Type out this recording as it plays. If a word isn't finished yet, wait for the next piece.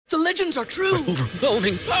The legends are true.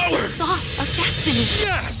 Overwhelming power! Sauce of destiny.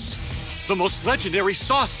 Yes! The most legendary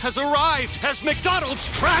sauce has arrived as McDonald's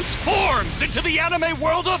transforms into the anime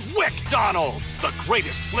world of WickDonald's. The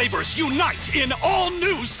greatest flavors unite in all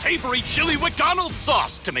new savory chili McDonald's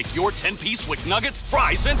sauce to make your 10-piece Wick Nuggets,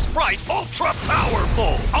 fries, and Sprite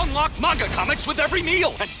ultra-powerful. Unlock manga comics with every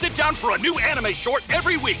meal and sit down for a new anime short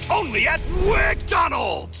every week only at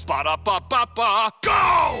WickDonald's. Ba-da-ba-ba-ba,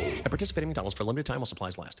 go! At participating McDonald's for a limited time while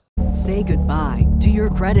supplies last. Say goodbye to your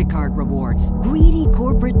credit card rewards. Greedy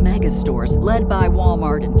corporate mega stores, led by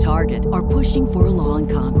Walmart and Target, are pushing for a law in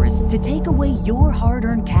Congress to take away your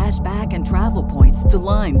hard-earned cash back and travel points to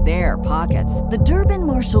line their pockets. The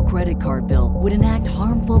Durbin-Marshall credit card bill would enact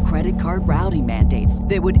harmful credit card routing mandates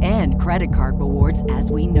that would end credit card rewards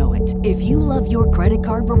as we know it. If you love your credit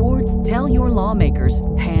card rewards, tell your lawmakers,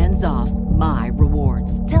 hands off my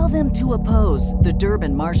rewards. Tell them to oppose the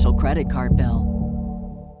Durbin-Marshall credit card bill.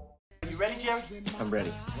 You ready, Jerry? I'm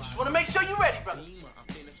ready. Just want to make sure you're ready, brother.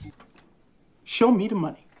 Show me the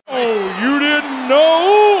money. Oh, you didn't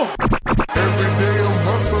know? Every day I'm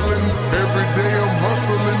hustling. Every day I'm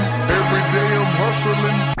hustling. Every day I'm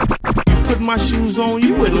hustling. You put my shoes on,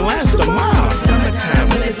 you wouldn't last a mile. Summertime,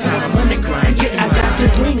 wintertime, I'm on the grind. Yeah, I got the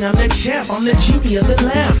ring, I'm the champ, I'm the genie of the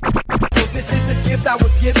lamp. This is the gift I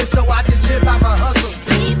was given, so I just live by my hustle.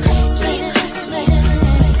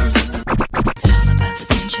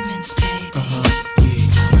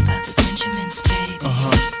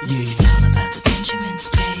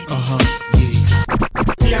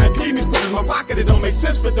 My pocket, it don't make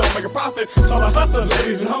sense, but don't make a profit. So I hustle,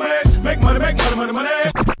 ladies and homies. Make money, money. Called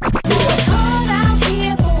out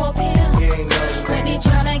here for a pill. Really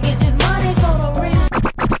tryna get this money for the real.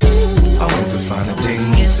 I want to find a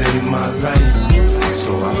thing to save my life.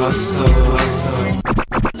 So I hustle.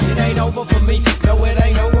 It ain't over for me. No, it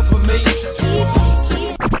ain't over for me.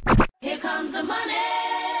 Here comes the money.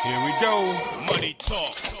 Here we go. Money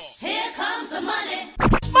talk. Here comes the money.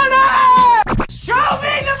 Show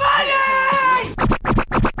me the money!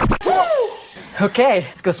 Okay,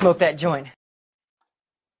 let's go smoke that joint.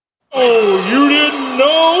 Oh, you didn't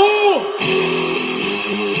know?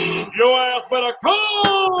 Your ass better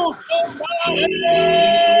call somebody!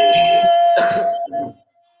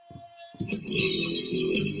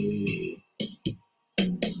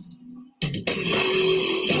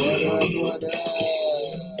 What up?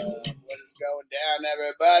 What is going down,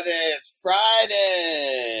 everybody? It's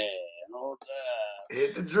Friday. Hold up.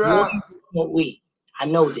 Hit the drop. Wait, I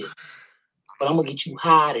know this, but I'm gonna get you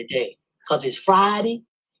high today. Cause it's Friday,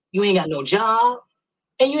 you ain't got no job,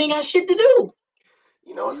 and you ain't got shit to do.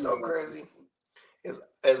 You know what's so crazy?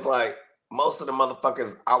 It's like most of the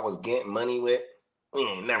motherfuckers I was getting money with, we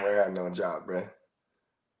ain't never had no job, bruh.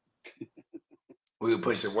 We would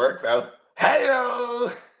push to work though. Hey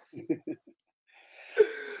yo!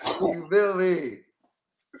 You feel me?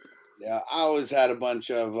 Yeah, I always had a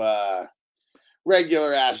bunch of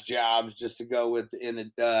regular ass jobs just to go with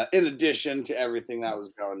in addition to everything that was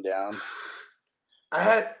going down.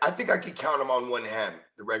 I think I could count them on one hand,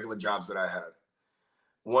 the regular jobs that I had.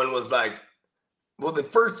 One was like, well, the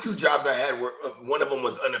first two jobs I had were, one of them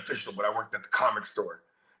was unofficial, but I worked at the comic store.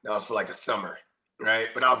 That was for like a summer,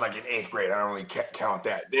 right? But I was like in 8th grade. I don't really count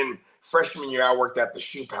that. Then freshman year, I worked at the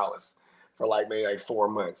Shoe Palace for like maybe like 4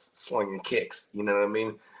 months, slinging kicks. You know what I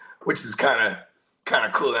mean? Which is kind of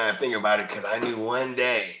cool now I think about it, because I knew one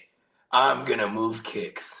day I'm gonna move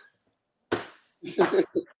kicks.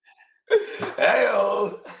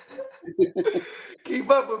 Hey-o.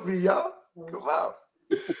 Keep up with me, y'all. Come on.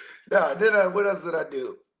 Now, then what else did I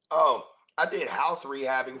do? Oh, I did house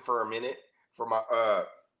rehabbing for a minute for my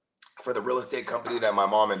for the real estate company that my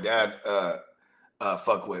mom and dad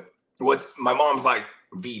fuck with. My mom's like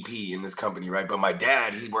VP in this company, right? But my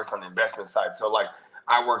dad, he works on the investment side. So like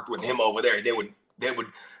I worked with him over there. They would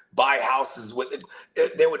buy houses with it.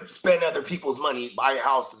 They would spend other people's money, buy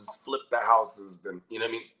houses, flip the houses, then you know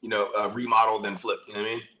what I mean? Remodel, then flip. You know what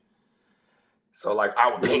I mean? So like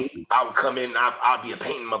I would paint. I would come in. I'd be a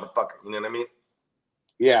painting motherfucker. You know what I mean?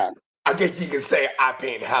 Yeah. I guess you could say I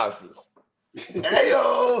paint houses. Hey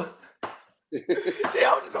yo!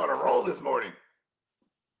 Damn, I'm just on a roll this morning.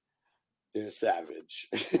 You're savage.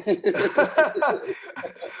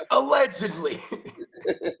 Allegedly.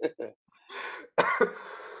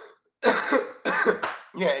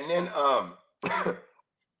 Yeah, and then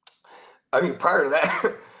I mean prior to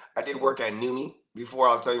that, I did work at Numi before.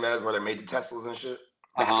 I was telling you that's where they made the Teslas and shit.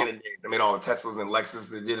 Back in the day, they made all the Teslas and Lexus.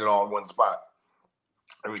 They did it all in one spot.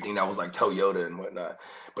 Everything that was like Toyota and whatnot.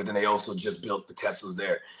 But then they also just built the Teslas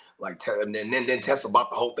there. And then Tesla bought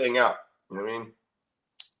the whole thing out. You know what I mean?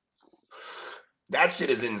 That shit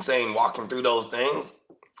is insane walking through those things.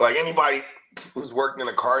 Like anybody who's worked in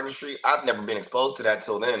the car industry, I've never been exposed to that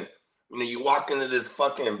till then. You know, you walk into this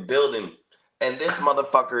fucking building and this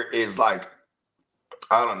motherfucker is like,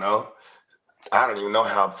 I don't even know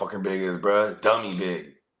how fucking big it is, bro. Dummy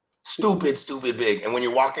big. Stupid big. And when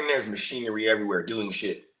you're walking, there's machinery everywhere doing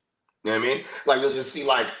shit. You know what I mean? Like you'll just see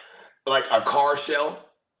like a car shell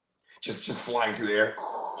just flying through the air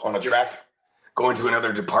on a track, going to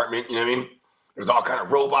another department, you know what I mean? There's all kind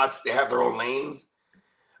of robots. They have their own lanes.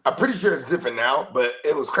 I'm pretty sure it's different now, but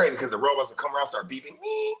it was crazy because the robots would come around, start beeping,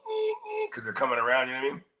 because they're coming around, you know what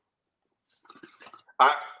I mean?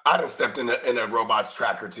 I done stepped in a robot's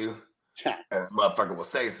track or two. And a motherfucker will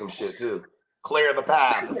say some shit too. Clear the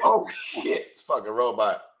path. Oh shit, it's fucking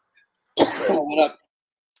robot.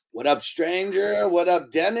 What up, stranger? What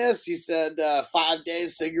up, Dennis? He said 5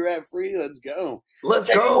 days cigarette free. Let's go. Let's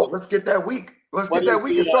go. Let's get that week. Let's get that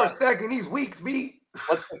week and start stacking these weeks, B.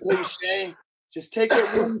 What's the cliche? Just take it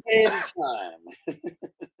one day at a time.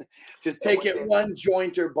 Just take it one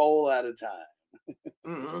joint or bowl at a time.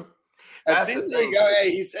 Mm-hmm. And see, there you go.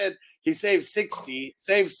 Hey, he said he saved 60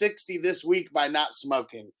 this week by not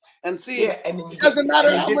smoking. And see, and then it doesn't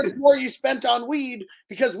matter how much more you spent on weed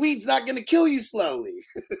because weed's not going to kill you slowly.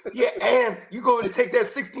 Yeah, and you go and take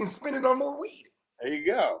that 60 and spend it on more weed. There you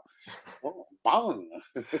go. Oh, bong.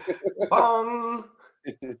 Bong.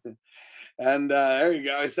 And there you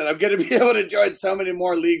go. I said, I'm going to be able to join so many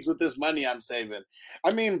more leagues with this money I'm saving.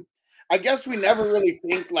 I mean, I guess we never really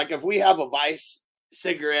think, like, if we have a vice,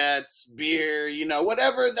 cigarettes, beer, you know,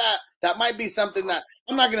 whatever that might be something that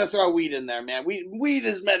I'm not going to throw weed in there, man. Weed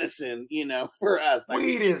is medicine, you know, for us. Like,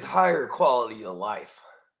 weed is higher quality of life.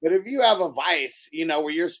 But if you have a vice, you know,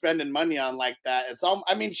 where you're spending money on like that, it's all,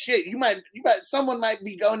 I mean, shit, someone might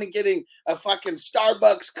be going and getting a fucking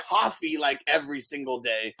Starbucks coffee like every single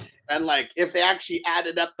day. And like, if they actually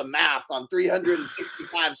added up the math on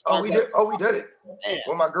 365 Starbucks. We did it. Man.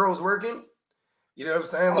 When my girl was working, you know what I'm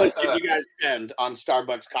saying? How much did you guys spend on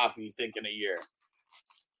Starbucks coffee, you think, in a year?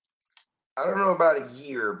 I don't know about a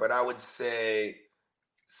year, but I would say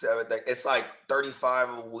it's like 35,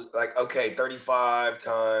 like, okay, 35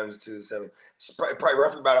 times 2 7. It's probably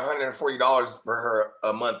roughly about $140 for her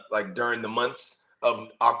a month, like during the months of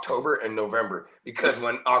October and November. Because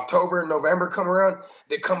when October and November come around,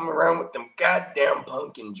 they come around with them goddamn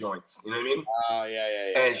pumpkin joints. You know what I mean? Oh,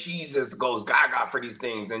 yeah. And she just goes gaga for these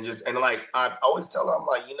things. And like, I always tell her, I'm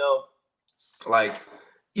like, you know, like,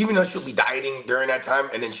 even though she'll be dieting during that time,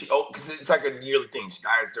 and then because it's like a yearly thing. She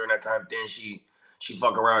diets during that time, then she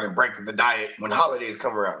fuck around and break the diet when holidays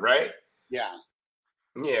come around, right? Yeah.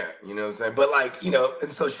 Yeah, you know what I'm saying? But like, you know, and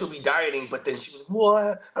so she'll be dieting, but then she was, what?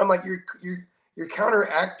 And I'm like, you're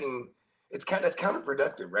counteracting. That's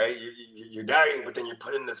counterproductive, right? You're dieting, but then you're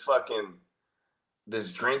putting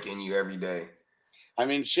this drink in you every day. I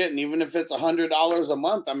mean, shit, and even if it's $100 a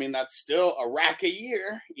month, I mean, that's still a rack a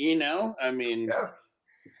year, you know? I mean,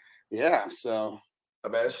 yeah, so. I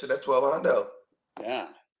mean, that's $1,200. Yeah.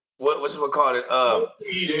 What's what called it?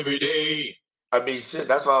 Eat every day. I mean, shit.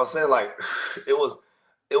 That's what I was saying. Like, it was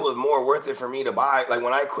more worth it for me to buy. Like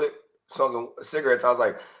when I quit smoking cigarettes, I was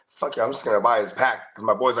like, "Fuck it, I'm just gonna buy this pack." Because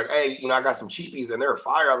my boy's like, "Hey, you know, I got some cheapies and they're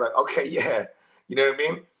fire." I was like, "Okay, yeah." You know what I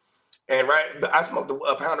mean? And I smoked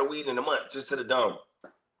a pound of weed in a month just to the dome.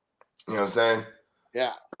 You know what I'm saying?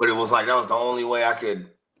 Yeah. But it was like that was the only way I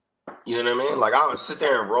could. You know what I mean? Like I would sit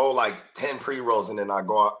there and roll like 10 pre-rolls and then I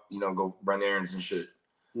go out, you know, go run errands and shit.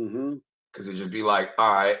 Mm-hmm. Cause it'd just be like,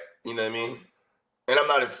 all right, you know what I mean? And I'm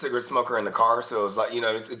not a cigarette smoker in the car, so it's like, you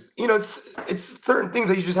know, it's certain things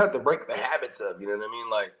that you just have to break the habits of, you know what I mean?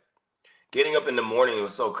 Like getting up in the morning, it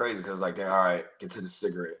was so crazy because like, all right, get to the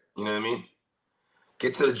cigarette, you know what I mean?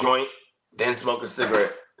 Get to the joint, then smoke a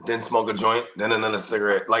cigarette, then smoke a joint, then another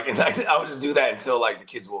cigarette. Like, and I would just do that until like the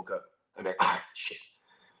kids woke up. I'm like, all right, shit,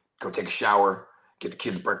 go take a shower, get the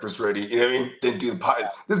kids breakfast ready, you know what I mean? Then do the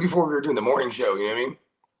pot. This is before we were doing the morning show, you know what I mean?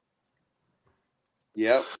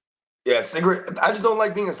 Yep. Yeah, cigarette. I just don't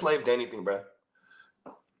like being a slave to anything, bro.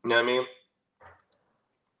 You know what I mean?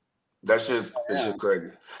 That's just it's just crazy.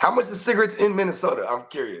 How much is cigarettes in Minnesota? I'm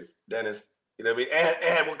curious, Dennis. You know what I mean?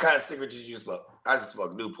 And what kind of cigarettes did you smoke? I just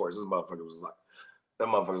smoked Newports. This motherfucker was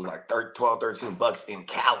like $12, $13 in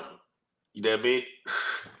Cali. You know what I mean?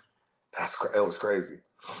 That was crazy.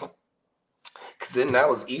 Cause then that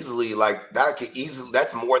was easily like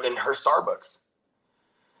that's more than her Starbucks.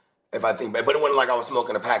 If I think back, but it wasn't like I was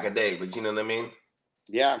smoking a pack a day, but you know what I mean?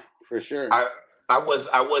 Yeah, for sure. I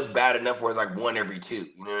was bad enough where it's like 1 every 2. You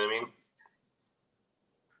know what I mean?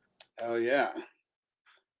 Oh yeah.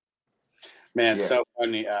 Man, Yeah. so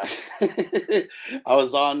funny. I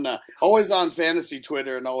was on always on fantasy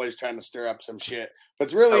Twitter and always trying to stir up some shit.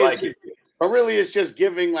 But really, I like it's just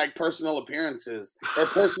giving like personal appearances or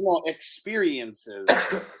personal experiences.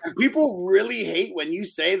 And people really hate when you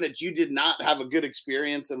say that you did not have a good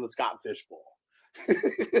experience in the Scott Fish Bowl.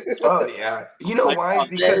 Oh yeah, you know Like, why? oh,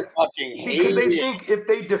 Because fucking they think if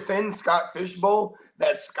they defend Scott Fish Bowl,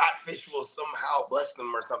 that Scott Fish will somehow bless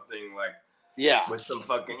them or something like. Yeah, with some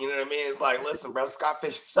fucking, you know what I mean? It's like, listen, bro, Scott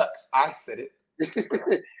Fish sucks. I said it.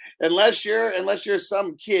 unless you're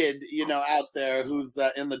some kid, you know, out there who's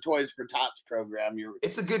in the Toys for Tots program,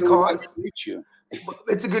 it's a good cause. You.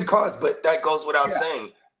 It's a good cause, but that goes without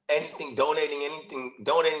saying.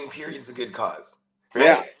 Donating period's a good cause. Right?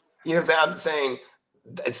 Yeah. You know what I'm saying?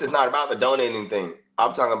 It's just not about the donating thing.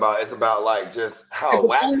 I'm talking about it's about like just how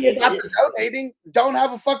it's only about the donating. Don't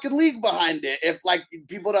have a fucking league behind it. If like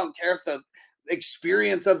people don't care if the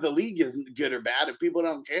experience of the league isn't good or bad, if people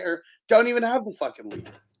don't care, don't even have the fucking league.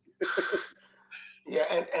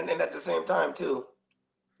 Yeah, and at the same time too,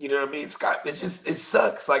 you know what I mean, Scott, it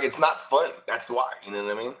sucks. Like it's not fun. That's why, you know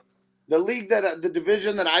what I mean? The league that the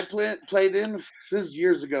division that I played in, this is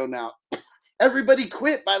years ago now, everybody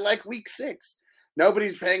quit by like week 6.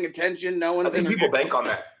 Nobody's paying attention. No one's. I think people bank on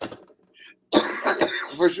that.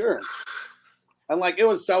 For sure. And like it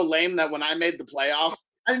was so lame that when I made the playoffs,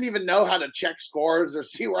 I didn't even know how to check scores or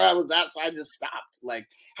see where I was at, so I just stopped. Like,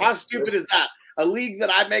 how stupid is that? A league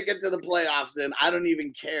that I make it to the playoffs in, I don't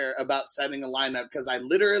even care about setting a lineup because I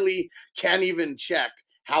literally can't even check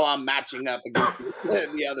how I'm matching up against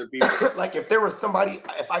the other people. Like, if there was somebody,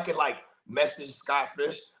 if I could like message Scott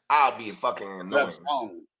Fish, I'd be fucking annoying.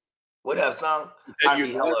 What up, song? I'd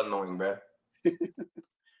be hella annoying, bro.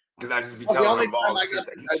 Because I just be telling him all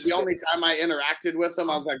the only time I interacted with him,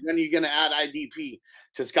 I was like, when are you going to add IDP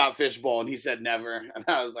to Scott Fish Bowl? And he said never. And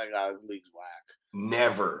I was like, oh, this league's whack.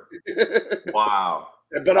 Never. Wow.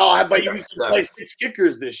 But you used to play 6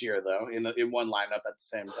 kickers this year, though, in one lineup at the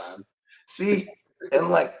same time. See, and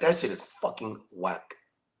like, that shit is fucking whack.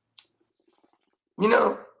 You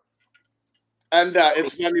know? And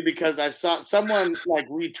it's funny because I saw someone like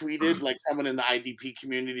retweeted, like someone in the IDP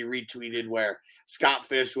community retweeted where Scott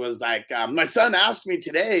Fish was like, my son asked me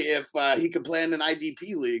today if he could play in an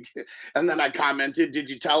IDP league. And then I commented, did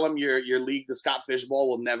you tell him your league, the Scott Fish Bowl,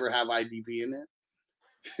 will never have IDP in it?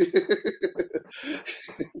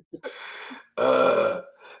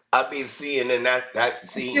 I've been seeing and that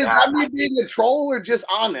scene. I'm being a troll or just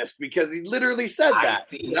honest because he literally said that.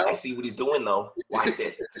 I see what he's doing though. Watch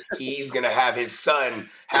this. He's gonna have his son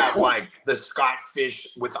have like the Scott Fish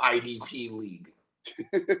with IDP league.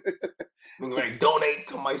 I'm gonna donate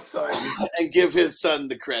to my son and give his son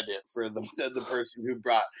the credit for the person who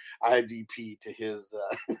brought IDP to his.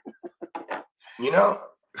 You know,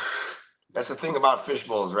 that's the thing about fish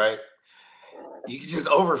bowls, right? You can just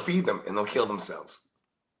overfeed them and they'll kill themselves.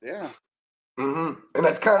 Yeah. Mm-hmm. And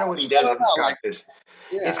that's kind of what he does with Scott Fish.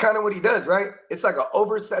 Yeah. It's kind of what he does, right? It's like an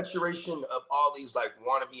oversaturation of all these like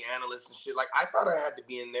wannabe analysts and shit. Like I thought I had to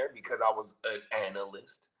be in there because I was an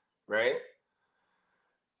analyst, right?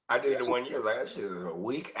 I did it 1 year. Like that shit is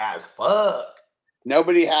weak as fuck.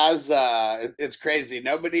 Nobody has. It's crazy.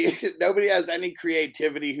 Nobody has any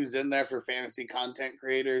creativity who's in there for fantasy content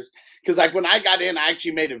creators. Because like when I got in, I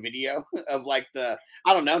actually made a video of like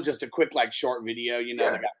just a quick like short video. You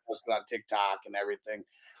know, that got posted on TikTok and everything.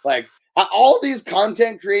 Like all these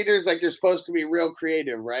content creators, like you're supposed to be real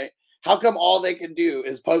creative, right? How come all they can do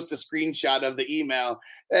is post a screenshot of the email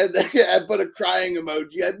and put a crying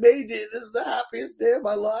emoji? I made it. This is the happiest day of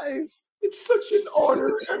my life. It's such an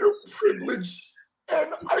honor and a privilege.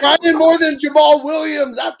 And crying more than Jamal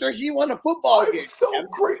Williams after he won a football game. I'm so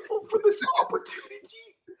grateful for this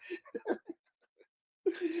opportunity.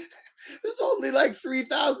 There's only like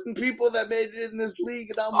 3,000 people that made it in this league,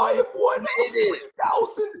 and I am one of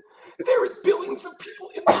 3,000. There is billions of people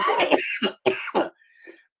in the world.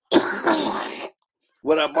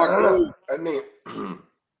 What up, Mark? I mean,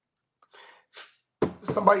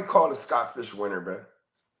 somebody called a Scott Fish winner, bro.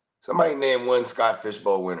 Somebody name one Scott Fish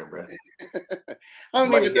Bowl winner, bro. I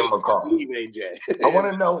don't even give him a call. AJ. I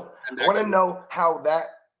want to know. I want to know how that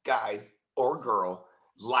guy's or girl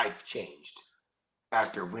life changed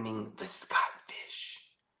after winning the Scott Fish.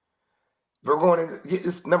 We're going to get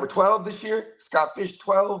this number 12 this year. Scott Fish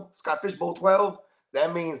 12. Scott Fish Bowl 12.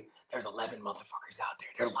 That means there's 11 motherfuckers out there.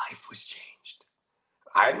 Their life was changed.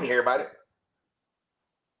 I didn't hear about it.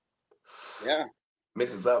 Yeah,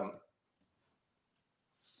 missing something.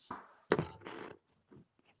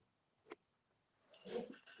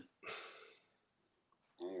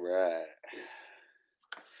 Right.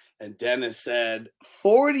 And Dennis said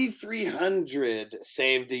 4,300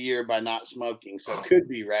 saved a year by not smoking. So it could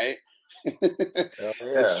be, right?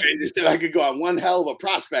 The stranger said I could go on one hell of a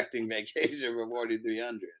prospecting vacation for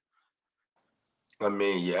 4,300. I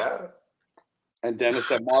mean, yeah. And Dennis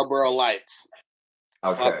said Marlboro Lights.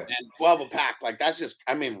 Okay. And 12 a pack. Like, that's just,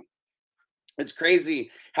 I mean, it's crazy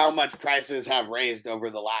how much prices have raised over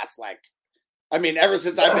the last, like, I mean, ever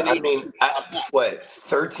since I've been eating. What,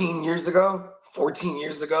 13 years ago? 14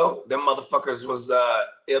 years ago? Them motherfuckers was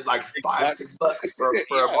like $5-6 for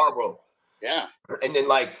a Marlboro. Yeah. And then,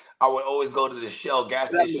 like, I would always go to the Shell gas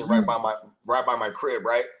station right by my crib,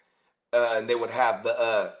 right? And they would have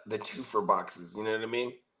the 2-for boxes. You know what I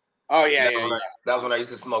mean? Oh yeah, that was when I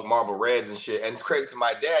used to smoke Marlboro Reds and shit. And it's crazy because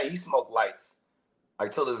my dad, he smoked lights,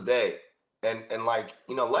 like till this day. And like,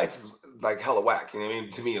 you know, lights is like hella whack. You know what I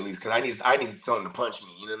mean? To me at least, because I need something to punch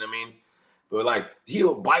me. You know what I mean? But like,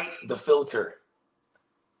 he'll bite the filter.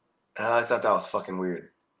 And I thought that was fucking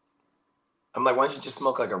weird. I'm like, why don't you just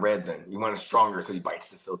smoke like a red then? You want it stronger so he bites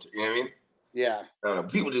the filter. You know what I mean? Yeah. I don't know.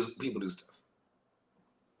 People do stuff.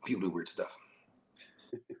 People do weird stuff.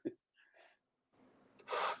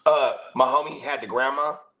 My homie had the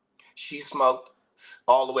grandma. She smoked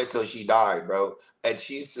all the way till she died, bro. And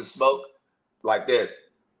she used to smoke like this.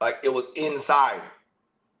 Like it was inside.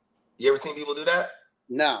 You ever seen people do that?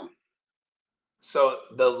 No. So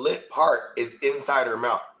the lit part is inside her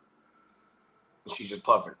mouth. And she's just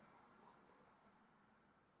puffing.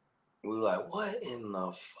 We were like, what in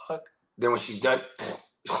the fuck? Then when she's done,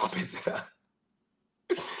 she spits it out.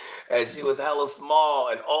 And she was hella small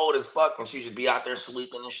and old as fuck, and she'd just be out there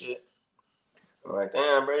sleeping and shit. I'm like,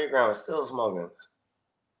 damn, bro, your grandma's still smoking.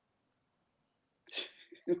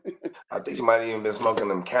 I think she might have even been smoking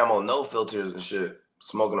them Camel no filters and shit.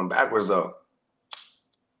 Smoking them backwards, though.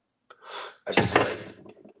 That shit's crazy.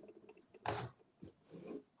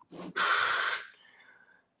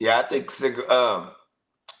 Yeah, I think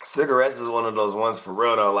cigarettes is one of those ones for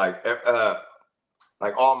real, though. Like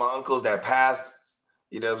all my uncles that passed,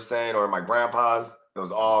 you know what I'm saying? Or my grandpa's, it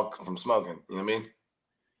was all from smoking. You know what I mean?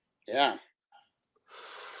 Yeah.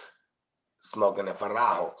 Smoking at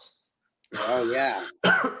Farajos. Oh, yeah.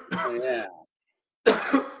 Oh, yeah.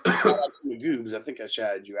 Shout out to Magoobs. I think I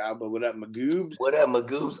shouted you out, but what up, Magoobs? What up,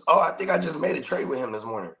 Magoobs? Oh, I think I just made a trade with him this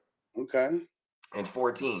morning. Okay. In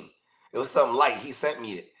 14. It was something light. He sent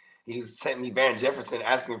me it. He sent me Van Jefferson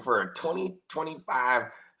asking for a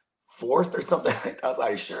 2025 fourth or something. I was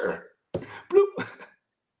like, sure. Bloop.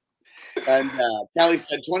 And Kelly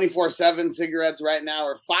said 24/7 cigarettes right now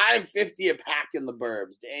are $5.50 a pack in the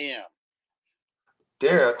burbs. Damn.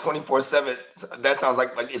 They're 24/7. That sounds like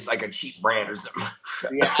it's like a cheap brand or something.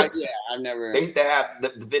 Yeah, I've never. They used to have the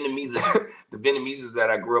Vietnamese, the Vietnamese that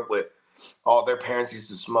I grew up with. All their parents used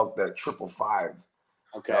to smoke the 555.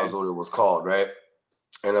 Okay, that was what it was called, right?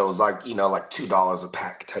 And it was like, you know, like $2 a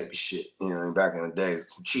pack type of shit. You know, back in the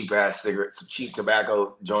days, some cheap ass cigarettes, some cheap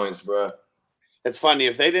tobacco joints, bro. It's funny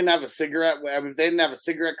if they didn't have a cigarette. If they didn't have a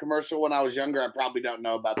cigarette commercial when I was younger, I probably don't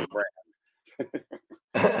know about the brand.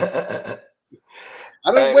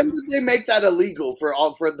 When did they make that illegal for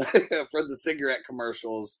the cigarette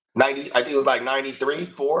commercials? 90, I think it was like 93,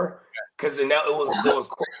 4. Because then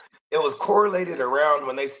it was correlated around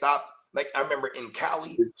when they stopped. Like I remember in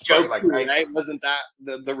Cali, Joe like Cool, right? Wasn't that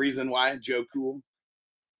the reason why Joe Cool?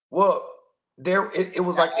 Well, it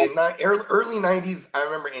was like in early 90s. I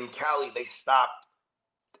remember in Cali they stopped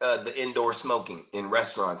the indoor smoking in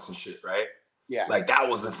restaurants and shit, right? Yeah, like that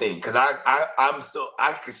was the thing. Because I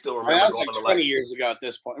could still remember. That was like 20 years ago at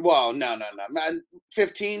this point. Well, no,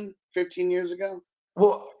 15 years ago.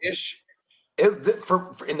 Well, ish. It was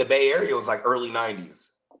for in the Bay Area. It was like early 90s.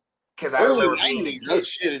 Because I remember 90s. Oh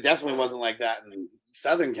shit! It definitely wasn't like that in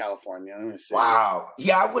Southern California. Let me see. Wow.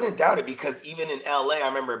 Yeah, I wouldn't doubt it because even in LA, I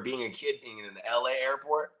remember being a kid being in the LA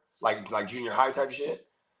airport, like junior high type shit.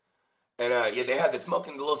 And yeah, they had the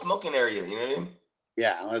little smoking area. You know what I mean?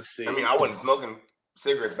 Yeah. Let's see. I mean, I wasn't smoking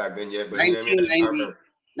cigarettes back then yet, but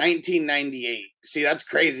 1998. See, that's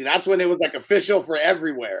crazy. That's when it was like official for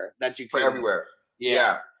everywhere that you could. For everywhere.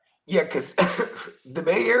 Yeah. Yeah, because the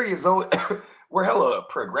Bay Area is always we're hella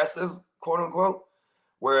progressive, quote unquote.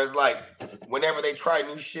 Whereas like whenever they try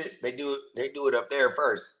new shit, they do it up there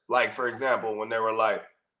first. Like for example, when they were like,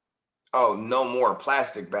 "Oh, no more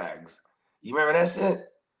plastic bags." You remember that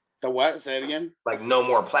shit? The what? Say it again. Like no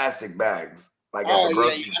more plastic bags. Like at the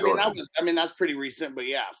grocery store. I mean that's pretty recent, but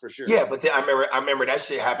yeah, for sure. Yeah, but then I remember that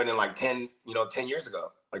shit happened in like 10 years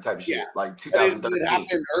ago, like type of shit, like 2013. It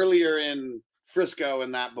happened earlier in Frisco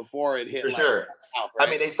and that before it hit. For sure. South, right?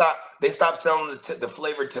 I mean, they stopped selling the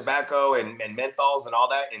flavored tobacco and menthols and all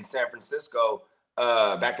that in San Francisco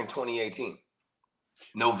back in 2018.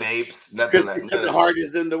 No vapes, nothing like that. The heart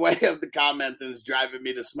is in the way of the comments and it's driving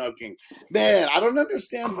me to smoking. Man, I don't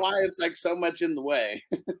understand why it's like so much in the way.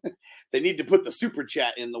 They need to put the super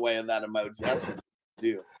chat in the way of that emoji. That's what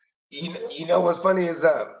they do. You know what's funny is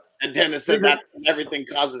and Dennis said that's because everything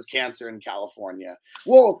causes cancer in California.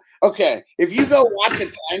 Well, okay, if you go watch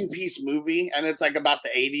a timepiece movie and it's like about the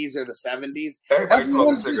 80s or the 70s,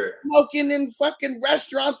 everyone's just smoking in fucking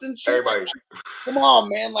restaurants and shit. Everybody. Like, come on,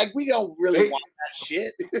 man. Like, we don't really want that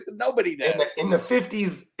shit. Nobody does. In the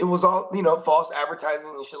 50s, it was all, false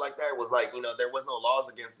advertising and shit like that. It was like, there was no laws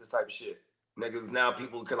against this type of shit. Niggas, now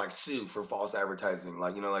people can like sue for false advertising,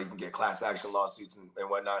 like you can get class action lawsuits and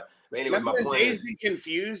whatnot. But anyway, my point is, Dazed and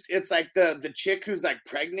Confused. It's like the chick who's like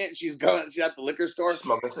pregnant. She's at the liquor store,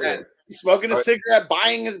 smoking a cigarette,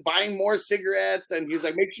 buying more cigarettes, and he's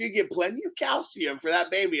like, make sure you get plenty of calcium for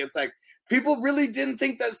that baby. It's like people really didn't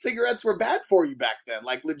think that cigarettes were bad for you back then,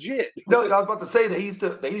 like legit. No, I was about to say they used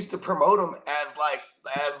to promote them as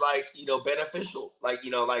beneficial,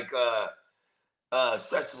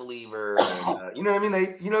 stress reliever, you know what I mean?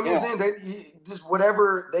 I'm saying? They just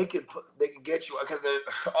whatever they could get you, because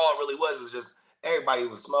all it really was just everybody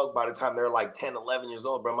was smoked by the time they were like 10, 11 years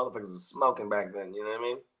old, bro. Motherfuckers was smoking back then, you know what I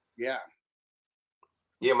mean? Yeah.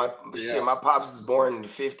 Yeah, my pops was born in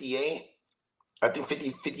 58. I think 50,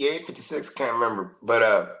 58, 56, can't remember.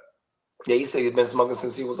 But he said he'd been smoking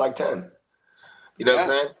since he was like 10. You know what I'm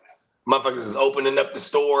saying? Motherfuckers is opening up the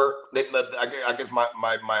store. I guess my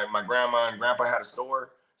grandma and grandpa had a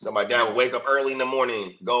store. So my dad would wake up early in the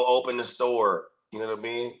morning, go open the store. You know what I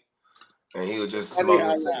mean? And he would just smoke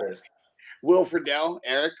his cigarettes. Will Friedle,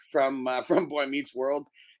 Eric from Boy Meets World.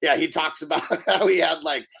 Yeah, he talks about how he had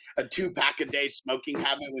like a 2-pack a day smoking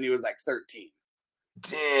habit when he was like 13.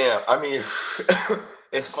 Damn, I mean,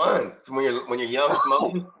 it's fun when you're young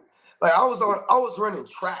smoking. Like I was running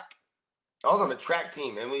track. I was on the track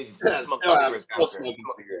team, and we just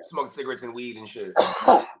smoked cigarettes and weed and shit.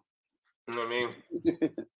 You know what I mean?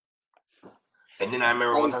 And then I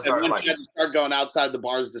remember once I started you had to start going outside the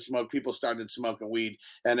bars to smoke, people started smoking weed,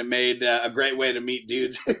 and it made a great way to meet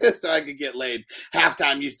dudes, so I could get laid.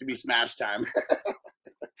 Halftime used to be smash time.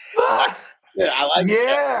 I like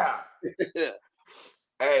it.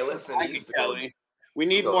 Hey, listen, Kelly. We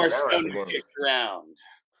need more stoner kicked around.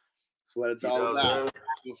 That's what it's all about.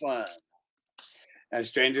 Having fun. And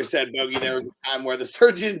Stranger said, Bogey, there was a time where the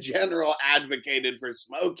Surgeon General advocated for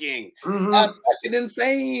smoking. Mm-hmm. That's fucking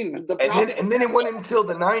insane. And then it went until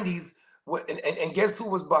the 90s. And guess who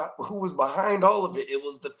was behind all of it? It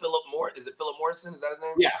was the Philip Morris. Is it Philip Morrison? Is that his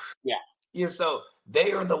name? Yeah. So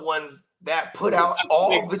they are the ones that put out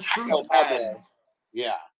all the truth ads.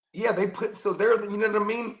 Yeah. Yeah, they're, you know what I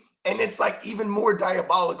mean? And it's like even more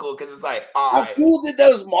diabolical because it's like, how cool did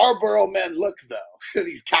those Marlboro men look though?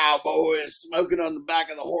 These cowboys smoking on the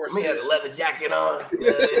back of the horse. He had a leather jacket on.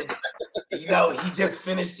 He just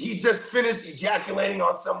finished ejaculating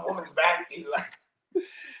on some woman's back. He's like,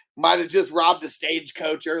 might have just robbed a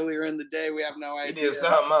stagecoach earlier in the day. We have no idea. He did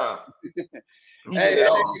something, huh? Hey,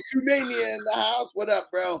 Kumania in the house. What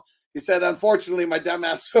up, bro? He said, unfortunately, my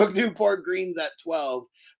dumbass smoked Newport Greens at 12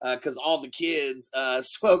 because all the kids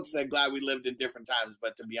smoked. Said, glad we lived in different times.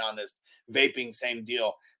 But to be honest, vaping, same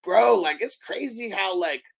deal. Bro, like, it's crazy how,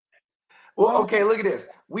 like... Well, okay, look at this.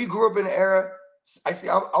 We grew up in an era... I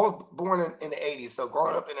was born in the 80s, so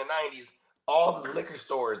growing up in the 90s, all the liquor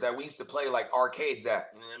stores that we used to play, like, arcades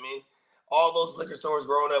at, you know what I mean? All those liquor stores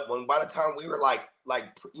growing up, when by the time we were like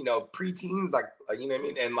preteens, like you know what I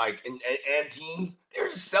mean, and teens, they were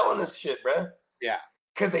just selling this shit, bro. Yeah,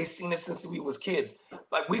 because they seen it since we was kids.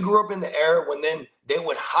 Like we grew up in the era when then they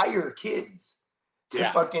would hire kids to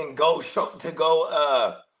fucking go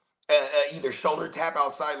either shoulder tap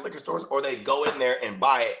outside liquor stores, or they'd go in there and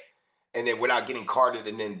buy it, and then without getting carded,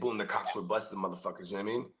 and then boom, the cops would bust the motherfuckers. You know what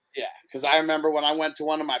I mean? Yeah, because I remember when I went to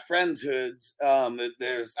one of my friends' hoods,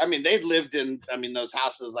 they'd lived in, those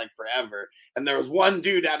houses like forever. And there was one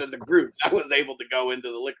dude out of the group that was able to go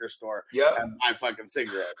into the liquor store and buy fucking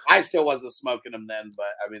cigarettes. I still wasn't smoking them then, but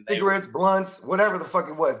cigarettes, blunts, whatever the fuck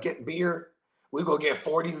it was, getting beer. We go get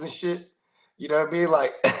 40s and shit. You know what I mean?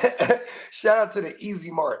 Like, shout out to the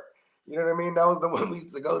Easy Mart. You know what I mean? That was the one we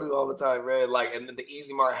used to go to all the time, man. Like, and then the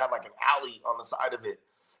Easy Mart had like an alley on the side of it.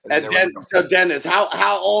 So Dennis,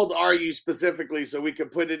 how old are you specifically so we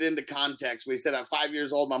could put it into context? We said at 5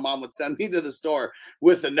 years old, my mom would send me to the store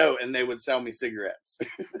with a note and they would sell me cigarettes.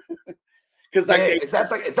 Because is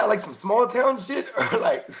that like some small town shit or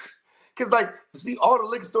like? Because like, see, all the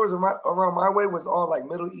liquor stores around my way was all like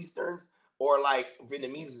Middle Easterns or like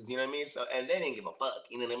Vietnamese. You know what I mean? So and they didn't give a fuck.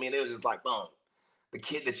 You know what I mean? They was just like, boom.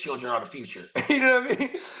 the children are the future. You know what I mean?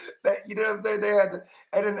 You know what I'm saying? They had to,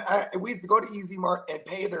 and then we used to go to Easy Mart and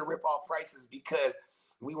pay their rip-off prices because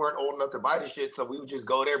we weren't old enough to buy the shit, so we would just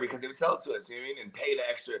go there because they would sell it to us, you know what I mean? And pay the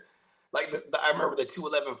extra. Like, I remember the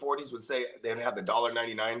 21140s would say they'd have the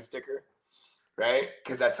 $1.99 sticker, right?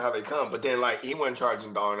 Because that's how they come. But then, like, he wasn't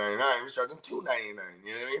charging $1.99. He was charging $2.99, you know what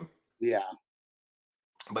I mean? Yeah.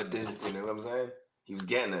 But this, you know what I'm saying? He was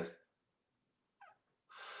getting us.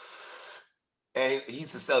 And he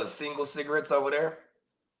used to sell the single cigarettes over there.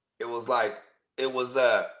 It was like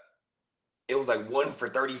one for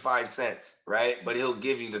 35 cents, right? But he'll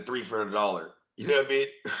give you the 3 for $1. You know what I mean?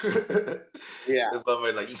 Yeah.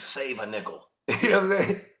 It's like, you save a nickel. You know what I'm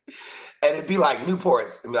saying? And it'd be like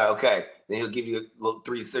Newports. And be like, okay. Then he'll give you little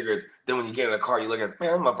 3 cigarettes. Then when you get in the car, you look at,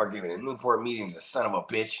 man, that motherfucker giving a Newport Medium's a son of a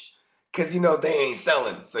bitch. Because, you know, they ain't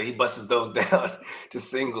selling. So he busts those down to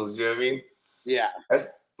singles. You know what I mean? Yeah. That's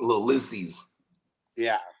little Lucy's.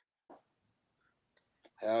 Yeah.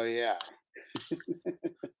 Hell yeah.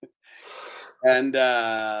 And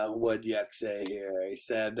what'd Yuck say here? He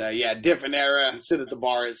said, yeah, different era. Sit at the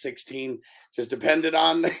bar at 16. Just depended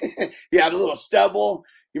on, you had a little stubble,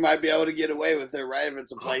 you might be able to get away with it, right? If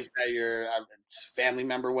it's a place that your family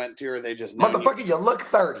member went to, or they just know motherfucker, you look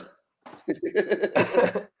 30.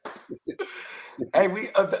 Hey,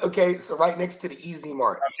 okay, so right next to the Easy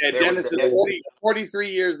Mart. Okay, Dennis is 43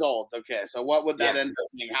 years old. Okay, so what would that end up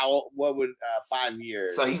being? What would 5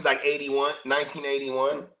 years? So he's like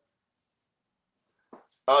 1981.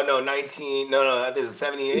 Oh no, I think it's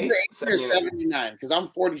 78. 79, because I'm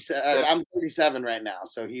 47. I'm 37 right now,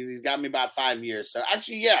 so he's got me about 5 years. So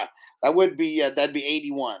actually, yeah, that would be that'd be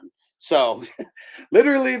 81. So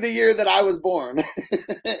literally the year that I was born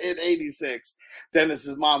in 86,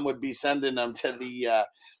 Dennis's mom would be sending them to the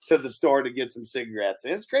store to get some cigarettes.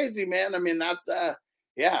 It's crazy, man. I mean, that's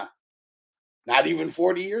yeah. Not even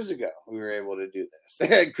 40 years ago we were able to do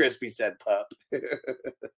this. Crispy said pup.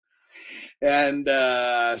 And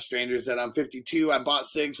Stranger said, I'm 52. I bought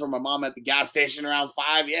cigs from my mom at the gas station around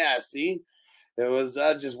 5. Yeah, see? It was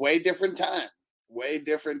just way different time. Way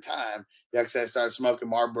different time. Yuck said I started smoking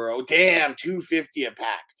Marlboro. Damn, $2.50 a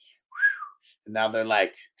pack. And now they're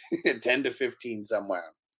like 10 to 15 somewhere.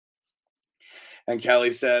 And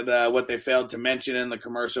Kelly said what they failed to mention in the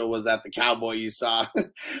commercial was that the cowboy you saw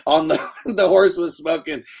on the horse was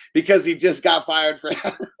smoking because he just got fired for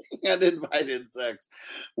having uninvited sex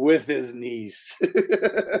with his niece.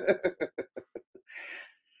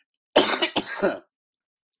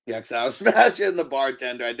 Yeah, so I was smashing the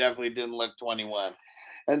bartender. I definitely didn't look 21.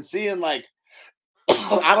 And seeing like,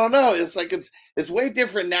 I don't know. It's like it's way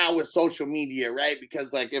different now with social media, right?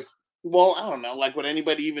 Because like well, I don't know, like would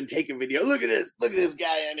anybody even take a video? Look at this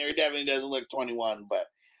guy in there. He definitely doesn't look 21. But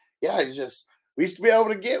yeah, it's just we used to be able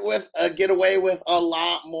to get away with a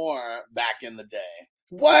lot more back in the day.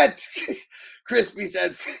 What? Crispy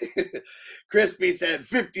said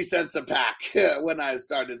 50 cents a pack when I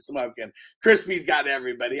started smoking. Crispy's got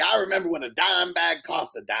everybody. I remember when a dime bag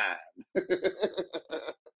cost a dime.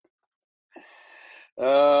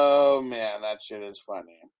 Oh, man, that shit is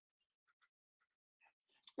funny.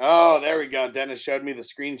 Oh, there we go. Dennis showed me the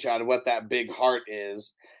screenshot of what that big heart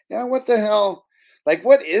is. Yeah, what the hell? Like,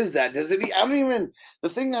 what is that? The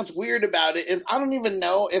thing that's weird about it is I don't even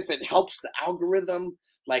know if it helps the algorithm,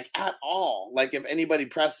 like, at all. Like, if anybody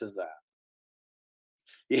presses that.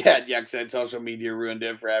 Yeah, Yuck said social media ruined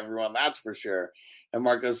it for everyone. That's for sure. And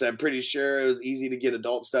Marco said, pretty sure it was easy to get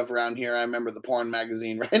adult stuff around here. I remember the porn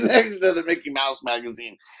magazine right next to the Mickey Mouse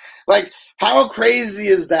magazine. Like, how crazy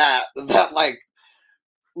is that? That, like,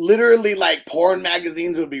 literally like porn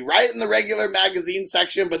magazines would be right in the regular magazine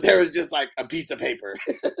section, but there was just like a piece of paper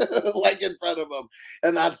like in front of them.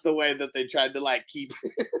 And that's the way that they tried to like keep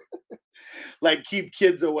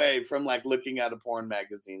kids away from like looking at a porn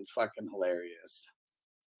magazine. Fucking hilarious.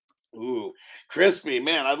 Ooh, Crispy,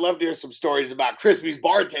 man, I'd love to hear some stories about Crispy's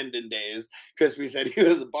bartending days. Crispy said he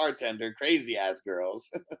was a bartender. Crazy ass girls.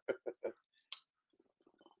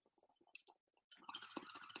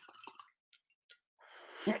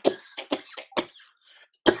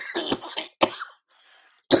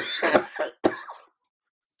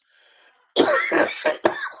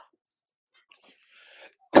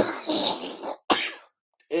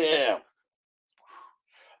 Yeah.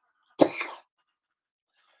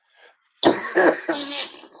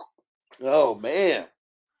 Oh, man.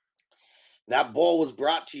 That bowl was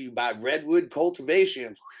brought to you by Redwood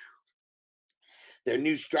Cultivation. Their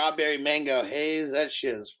new strawberry mango haze. That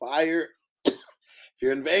shit is fire. If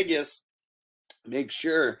you're in Vegas, make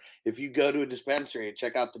sure if you go to a dispensary,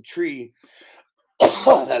 check out the tree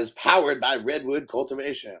that is powered by Redwood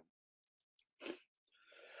Cultivation.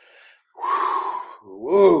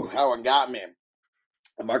 Woo, that one got me.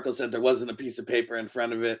 And Marco said there wasn't a piece of paper in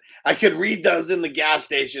front of it. I could read those in the gas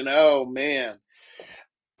station. Oh, man.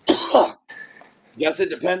 Guess it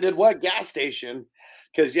depended what gas station.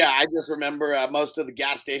 Because, yeah, I just remember most of the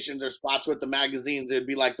gas stations or spots with the magazines. It'd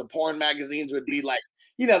be like the porn magazines would be like,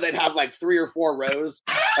 you know, they'd have like 3 or 4 rows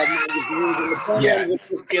of magazines. And the porn one would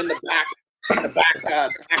just be in the back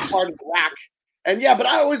part of the rack. And yeah, but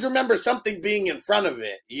I always remember something being in front of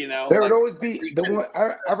it, you know. There would always be the one.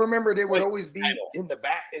 I remember they would always be in the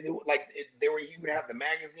back. You would have the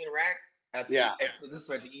magazine rack. So this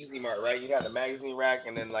was the Easy Mart, right? You had the magazine rack,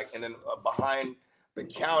 and then behind the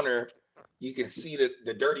counter, you can see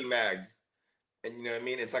the dirty mags, and you know what I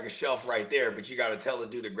mean. It's like a shelf right there, but you got to tell the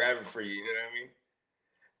dude to grab it for you. You know what I mean?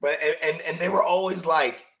 But and they were always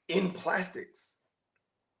like in plastics.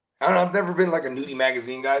 I don't know. I've never been like a nudie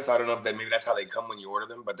magazine guy, so I don't know if maybe that's how they come when you order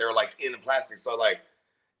them. But they're like in the plastic, so like,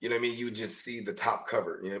 you know what I mean. You just see the top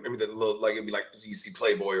cover. You know, maybe the little it'd be like you see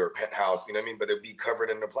Playboy or Penthouse. You know what I mean? But it'd be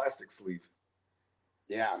covered in the plastic sleeve.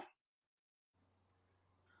 Yeah.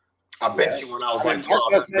 I bet you when I was like 12,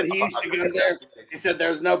 Marco said he used to go there. He said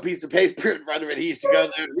there was no piece of paper in front of it. He used to go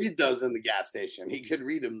there and read those in the gas station. He could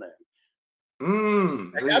read them then.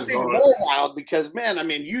 That's even more wild because, man, I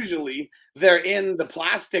mean, usually they're in the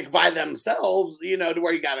plastic by themselves, you know, to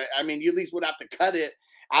where you got to, I mean, you at least would have to cut it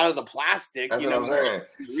out of the plastic. That's you what know, I'm saying.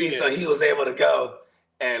 See, so he was able to go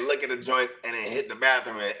and look at the joints and then hit the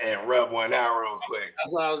bathroom and rub one out real quick.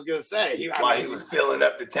 That's what I was going to say. While he was filling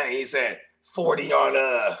up the tank, he said 40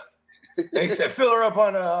 on he said fill her up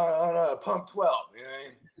on pump 12. You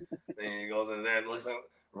know, then he goes in there and looks like,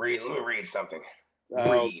 let me read something.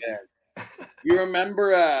 Oh, man. You remember?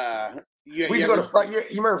 We used to go to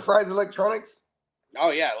you remember Fry's Electronics?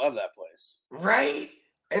 Oh yeah, I love that place. Right?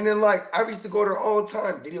 And then like I used to go there all the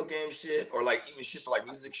time, video game shit or like even shit for like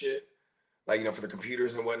music shit, like you know for the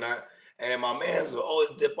computers and whatnot. And my man's would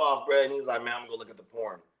always dip off, bro. And he's like, "Man, I'm gonna go look at the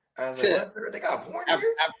porn." I was like, "What? They got porn here?"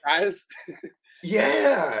 At Fry's?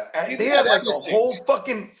 Yeah, they had like a whole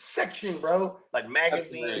fucking section, bro, like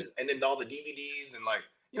magazines, and then all the DVDs and like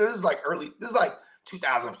you know this is like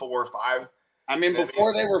 2004 or 5. I mean,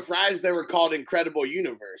 before they were Fry's, they were called Incredible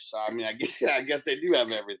Universe. So I mean, I guess they do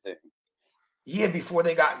have everything. Yeah, before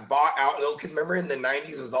they got bought out, because remember in the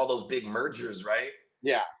 90s was all those big mergers, right?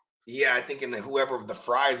 Yeah. Yeah, I think whoever the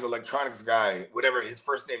Fry's Electronics guy, whatever his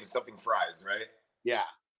first name is something Fry's, right? Yeah.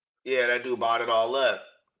 Yeah, that dude bought it all up.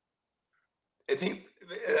 I think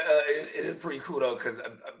it is pretty cool though, because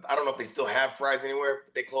I don't know if they still have Fry's anywhere.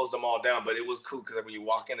 They closed them all down, but it was cool because when you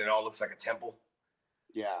walk in, it all looks like a temple.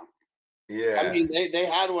 Yeah. Yeah. I mean, they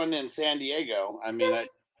had one in San Diego. I mean,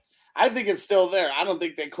 I think it's still there. I don't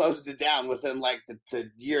think they closed it down within like the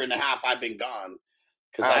year and a half I've been gone.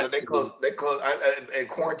 Because they closed in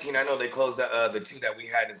quarantine. I know they closed the 2 that we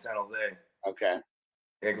had in San Jose. Okay.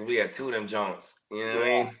 Yeah, because we had 2 of them joints. You know what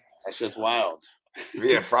I mean? That's just wild.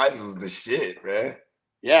 Yeah, Fry's was the shit, man.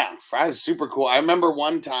 Yeah, Fry's is super cool. I remember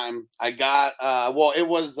one time I got it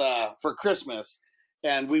was for Christmas,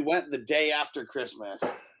 and we went the day after Christmas,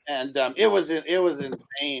 and it was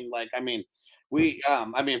insane. Like, I mean,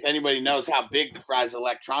 if anybody knows how big the Fry's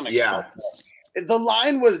Electronics was, the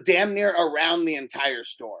line was damn near around the entire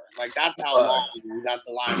store. Like that's how long that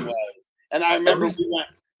the line was. And I remember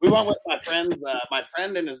we went with my friends, my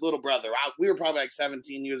friend and his little brother. We were probably like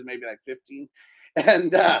 17, he was maybe like 15.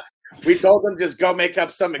 And we told him just go make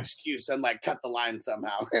up some excuse and like cut the line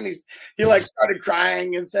somehow. And he like started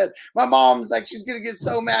crying and said, "My mom's like she's gonna get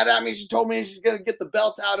so mad at me. She told me she's gonna get the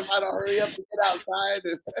belt out if I don't hurry up to get outside."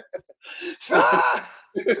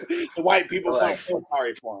 The white people felt so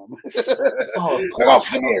sorry for him.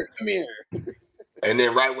 Come here. And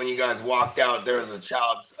then right when you guys walked out, there was a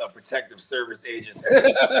child protective service agent.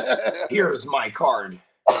 Here's my card.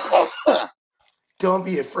 Don't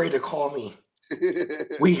be afraid to call me.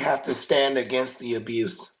 We have to stand against the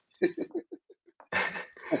abuse.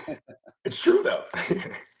 It's true though.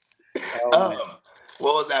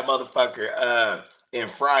 What was that motherfucker? In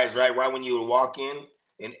Fry's, right? Right when you would walk in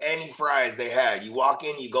any Fry's they had, you walk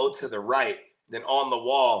in, you go to the right, then on the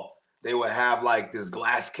wall, they would have like this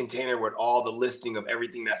glass container with all the listing of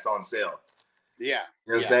everything that's on sale. Yeah.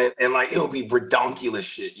 You know what I'm saying? And like, it'll be redonkulous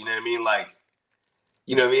shit. You know what I mean? Like,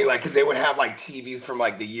 you know what I mean? Like, cause they would have like TVs from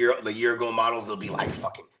like the year ago models. They'll be like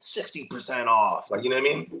fucking 60% off. Like, you know what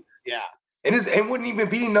I mean? Yeah. And it wouldn't even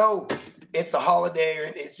be it's a holiday or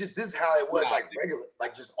it's just, this is how it was like regular,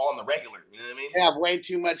 like just on the regular. You know what I mean? They have way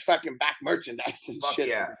too much fucking back merchandise and shit.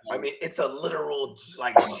 Yeah. I mean, it's a literal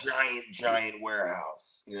like giant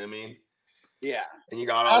warehouse. You know what I mean? Yeah. And you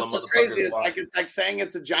got all the That's crazy. motherfuckers. It's like saying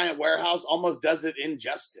it's a giant warehouse almost does it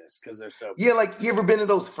injustice because they're so. Yeah, like you ever been to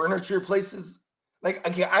those furniture places? Like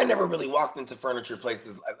again, I never really walked into furniture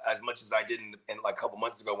places as much as I did in like a couple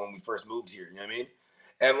months ago when we first moved here. You know what I mean?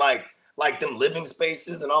 And like them living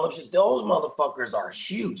spaces and all of shit, those motherfuckers are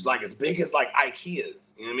huge, like as big as like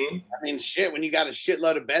IKEAs. You know what I mean? I mean, shit, when you got a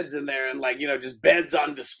shitload of beds in there and like, you know, just beds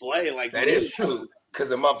on display, like that is true. Because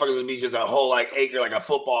the motherfuckers would be just a whole like acre, like a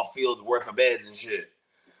football field worth of beds and shit.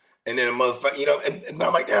 And then a motherfucker, you know, and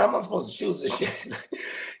I'm like, damn, I'm not supposed to choose this shit.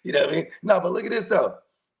 You know what I mean? No, but look at this though.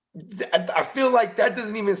 I feel like that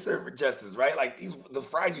doesn't even serve for justice, right? Like the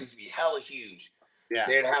fries used to be hella huge. Yeah.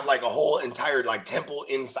 They'd have like a whole entire like temple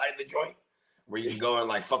inside the joint where you can go and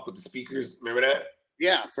like fuck with the speakers. Remember that?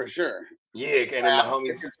 Yeah, for sure. Yeah, and then the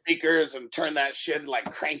homies speakers and turn that shit, like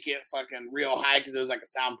crank it fucking real high because it was like a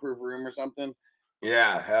soundproof room or something.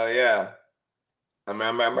 Yeah, hell yeah. I mean, I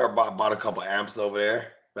remember I bought a couple amps over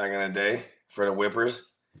there back in the day for the whippers.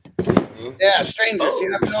 Yeah, strangers.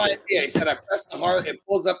 You have no idea. He said, I press the heart, it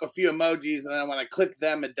pulls up a few emojis, and then when I click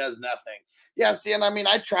them, it does nothing. Yeah, see, and I mean,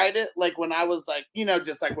 I tried it like when I was like, you know,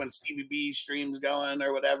 just like when Stevie B streams going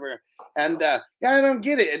or whatever. And yeah, I don't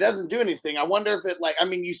get it. It doesn't do anything. I wonder if it like, I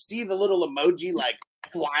mean, you see the little emoji like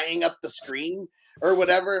flying up the screen or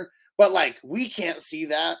whatever, but like we can't see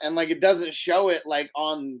that. And like it doesn't show it like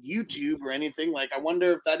on YouTube or anything. Like I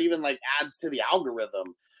wonder if that even like adds to the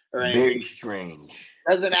algorithm or anything. Very strange.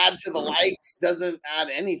 Doesn't add to the likes, doesn't add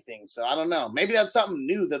anything. So I don't know. Maybe that's something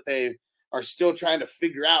new that they are still trying to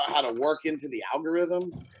figure out how to work into the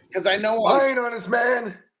algorithm. Because I know honest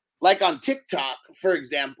man. Like on TikTok, for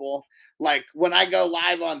example, like when I go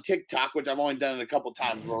live on TikTok, which I've only done it a couple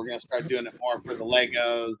times, but we're gonna start doing it more for the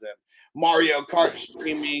Legos and Mario Kart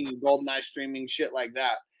streaming, GoldenEye streaming, shit like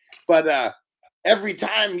that. But every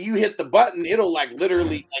time you hit the button, it'll like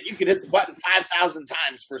literally like you could hit the button 5,000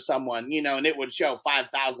 times for someone, you know, and it would show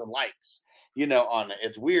 5,000 likes, you know, on it.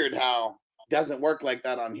 It's weird how it doesn't work like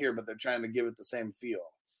that on here, but they're trying to give it the same feel.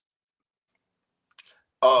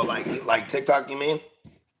 Oh, like TikTok, you mean?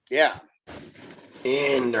 Yeah.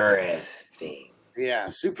 Interesting. Yeah,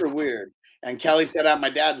 super weird. And Kelly said at my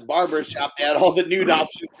dad's barber shop, they had all the nude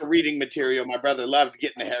options for reading material. My brother loved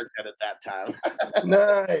getting a haircut at that time.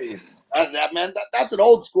 Nice. That's an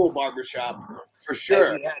old school barber shop for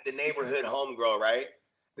sure. And we had the neighborhood homegirl, right?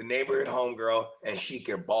 The neighborhood homegirl, and she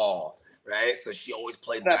could ball, right? So she always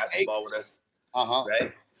played basketball with us.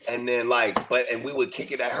 Right? And then and we would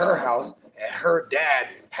kick it at her house, and her dad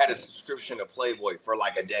had a subscription to Playboy for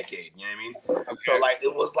like a decade. You know what I mean? Okay. So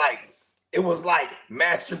it was like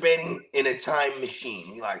masturbating in a time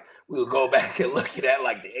machine. We would go back and look at that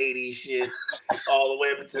like the 80s shit all the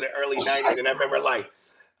way up into the early 90s. And I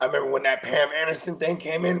remember when that Pam Anderson thing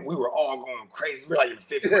came in, we were all going crazy. We were like in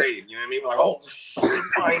 5th grade, you know what I mean? We're like, oh shit,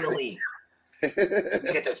 finally. We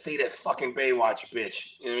get to see this fucking Baywatch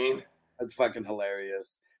bitch. You know what I mean? That's fucking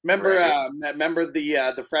hilarious. Remember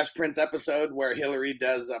the Fresh Prince episode where Hillary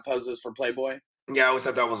does poses for Playboy? Yeah, I always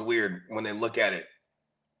thought that was weird when they look at it.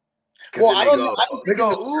 Well, they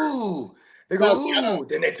go, ooh.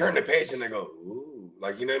 Then they turn the page and they go, ooh.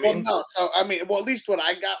 Like, you know what I mean? Well, no. So, I mean, at least what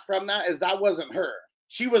I got from that is that wasn't her.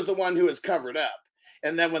 She was the one who was covered up.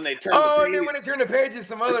 And then when they turned the page, and then when they turned the page, it's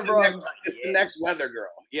some other bro. It's the next weather girl.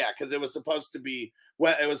 Yeah, because it was supposed to be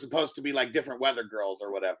like different weather girls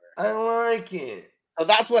or whatever. I like it. So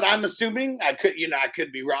that's what I'm assuming. I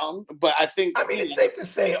could be wrong, but I think. I mean, it's safe to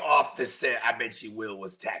say off the set, I bet you Will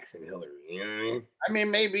was taxing Hillary. You know what I mean? I mean,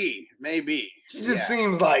 maybe. She just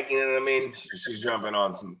seems like, you know what I mean? She's jumping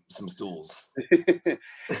on some stools.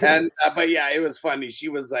 And but yeah, it was funny. She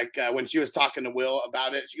was like, when she was talking to Will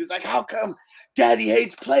about it, she was like, "How come Daddy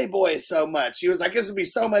hates Playboy so much?" She was like, "This would be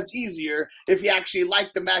so much easier if he actually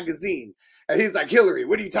liked the magazine." And he's like, "Hillary,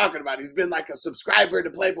 what are you talking about? He's been like a subscriber to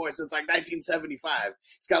Playboy since like 1975.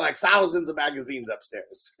 He's got like thousands of magazines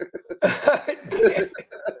upstairs."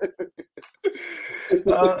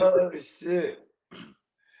 Oh, shit.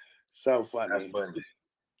 So funny. That's funny.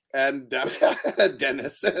 And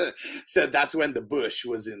Dennis said that's when the Bush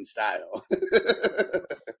was in style.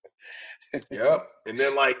 Yep. And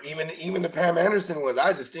then like even the Pam Anderson ones,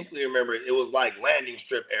 I distinctly remember it was like landing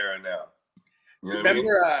strip era now. You know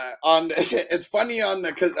remember it's funny on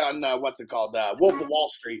what's it called, Wolf of Wall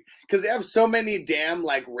Street, because they have so many damn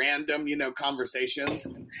like random conversations.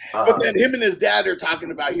 But then him and his dad are talking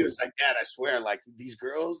about, he was like, "Dad, I swear, like these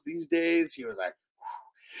girls these days," he was like,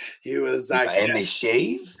 and they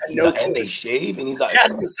shave, and they shave, and he's like,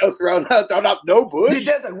 "Dad was so thrown up, no bush." His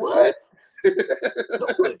dad's like, "What? No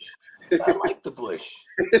bush." I like the bush.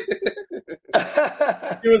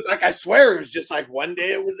 It was like, I swear, it was just like one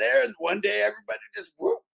day it was there, and one day everybody just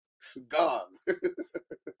whoop, gone.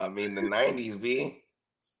 I mean, the 90s, B.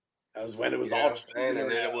 That was when it was You know all what I'm saying?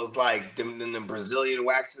 And then it was like, then the Brazilian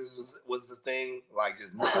waxes was the thing. Like,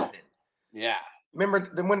 just nothing. Yeah. Remember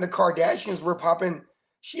when the Kardashians were popping?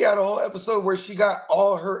 She had a whole episode where she got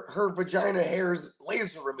all her vagina hairs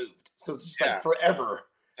laser removed. So it's just like forever.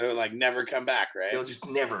 They'll like never come back, right? They'll just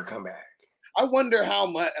never come back. I wonder how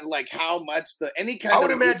much the any kind. I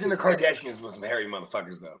would imagine the Kardashians was some hairy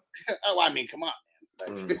motherfuckers, though. Oh, I mean, come on,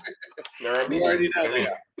 man. They're Armenians.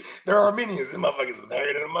 They're Armenians. The motherfuckers is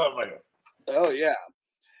hairy than a motherfucker. Oh yeah,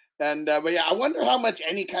 and but yeah, I wonder how much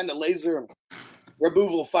any kind of laser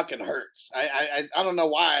removal fucking hurts. I don't know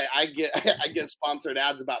why I get sponsored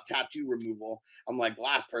ads about tattoo removal. I'm like the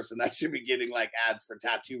last person that should be getting like ads for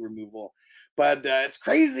tattoo removal. But it's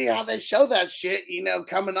crazy how they show that shit,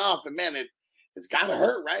 coming off. And man, it's gotta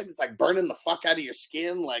hurt, right? It's like burning the fuck out of your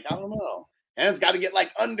skin. Like, I don't know. And it's got to get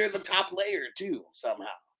like under the top layer too, somehow.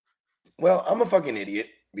 Well, I'm a fucking idiot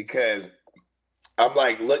because I'm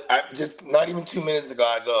like, look, I just not even 2 minutes ago,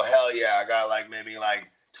 I go, hell yeah, I got like maybe like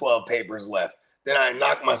 12 papers left. Then I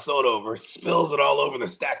knock my soda over, spills it all over the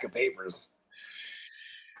stack of papers.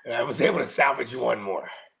 And I was able to salvage one more.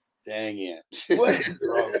 Dang it. What is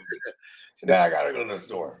wrong with me? Now I gotta go to the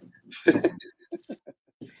store.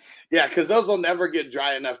 Yeah, because those will never get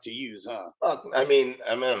dry enough to use, huh? Fuck, I mean,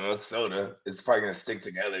 I don't know, soda. It's probably gonna stick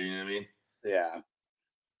together, you know what I mean? Yeah.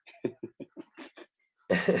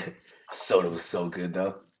 Soda was so good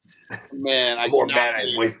though. Man, I'm more mad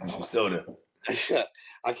I wasted some soda.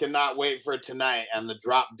 I cannot wait for tonight and the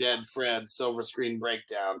Drop Dead Fred Silver Screen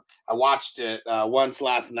Breakdown. I watched it once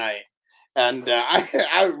last night, and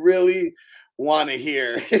I really want to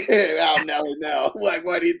hear how Nelly know like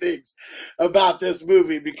what he thinks about this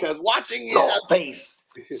movie, because watching it face.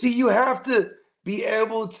 See, you have to be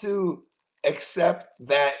able to accept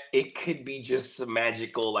that it could be just some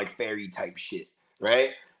magical like fairy type shit,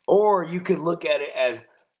 right? Or you could look at it as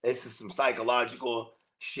this is some psychological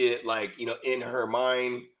shit, like, in her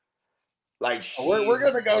mind, like we're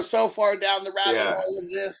gonna go so far down the rabbit hole of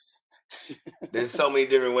this. There's so many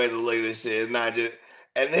different ways to look at this shit. It's not just,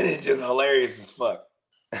 and then it's just hilarious as fuck.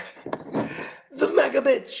 The mega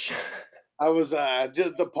bitch. I was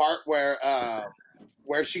just the part where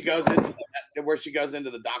she goes into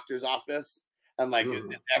the doctor's office, and like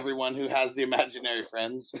everyone who has the imaginary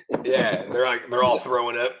friends. Yeah, they're all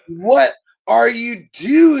throwing up. What are you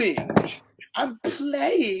doing? I'm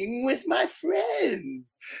playing with my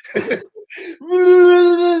friends.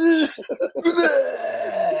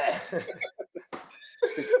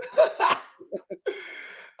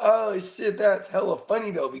 Oh shit, that's hella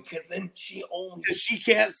funny though, because then she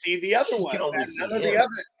can't see the other one. Can only see the other,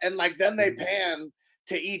 and like then they pan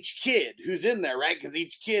to each kid who's in there, right? Because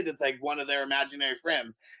each kid, it's like one of their imaginary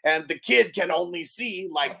friends, and the kid can only see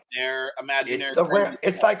like their imaginary friends.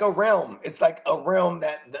 It's like a realm. It's like a realm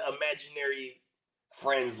that the imaginary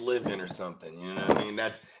friends live in or something. You know what I mean?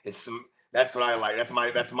 That's what I like.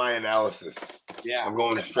 That's my analysis. Yeah, I'm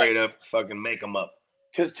going straight up fucking make them up.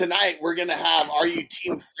 Because tonight we're gonna have, are you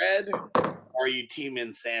Team Fred or are you Team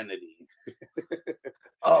Insanity?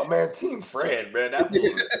 Oh man, Team Fred, man.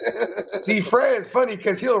 See, Fred's funny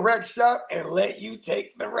because he'll wreck shop and let you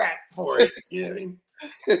take the rap for it. You know what I mean?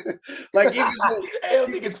 Like, even I don't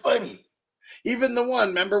think it's funny. Even the one,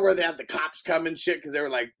 remember where they had the cops come and shit because they were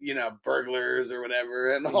like, burglars or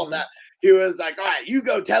whatever and all that. He was like, all right, you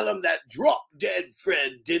go tell him that Drop Dead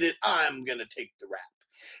Fred did it. I'm gonna take the rap.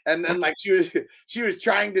 And then like she was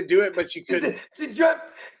trying to do it, but she couldn't. She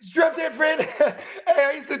dropped that friend. Hey,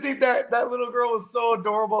 I used to think that little girl was so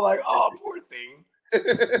adorable. Like, oh, poor thing.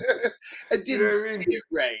 I didn't see it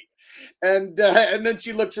right. And then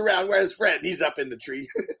she looks around. Where's Fred? He's up in the tree.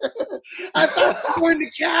 I thought you were the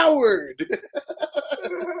coward.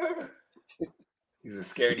 He's a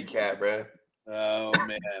scaredy cat, bro. Oh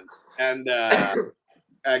man.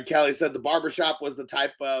 And Kelly said the barbershop was the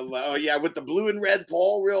type of, with the blue and red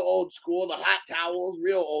pole, real old school. The hot towels,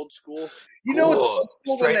 real old school. You know what's old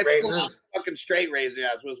school when they pull out fucking straight razor?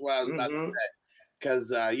 That was what I was about to say.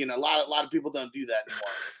 Because a lot of people don't do that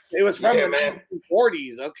anymore. It was from the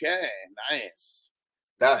 1940s. Okay, nice.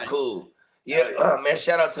 That's cool. Yeah, man.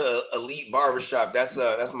 Shout out to Elite Barbershop. That's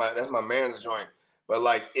my man's joint. But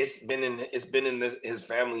like it's been in his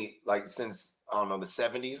family like since I don't know the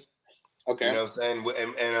 70s. Okay. You know what I'm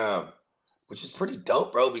saying? And which is pretty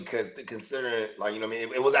dope, bro, because considering, like, what I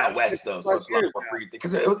mean? It was out west, though, so it's a lot more free.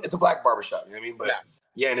 Because it's a black barbershop, you know what I mean? But,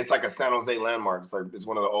 yeah, and it's like a San Jose landmark. It's like, it's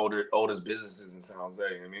one of the oldest businesses in San Jose, you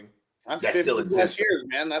know what I mean? That's that 50 still plus exists. years,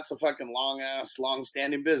 man. That's a fucking long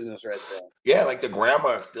standing business right there. Yeah, like the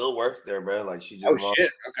grandma still works there, bro. Like she just Oh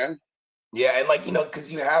shit. Okay. Yeah, and like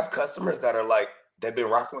because you have customers that are like they've been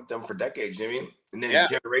rocking with them for decades, you know what I mean? And then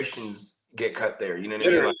generations get cut there, you know what I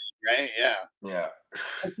mean? Like, right? Yeah. Yeah.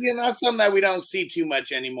 See, and that's something that we don't see too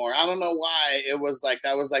much anymore. I don't know why it was like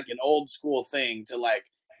that was like an old school thing to like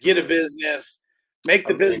get a business, make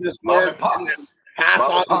the business work, and then pass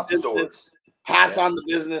on the business, on the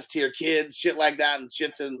business to your kids, shit like that, and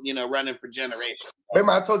shit's running for generations.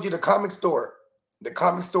 Remember, I told you the comic store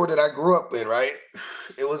that I grew up in, right?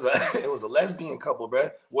 It was a lesbian couple, bro.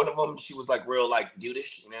 One of them, she was like real like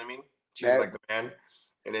dudeish, you know what I mean? She was like the man,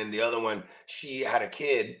 and then the other one, she had a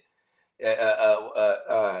kid.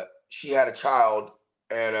 She had a child,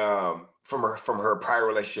 and from her prior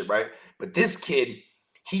relationship, right? But this kid,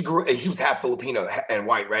 he was half Filipino and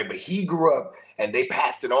white, right? But he grew up, and they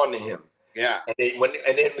passed it on to him. Yeah. And then you know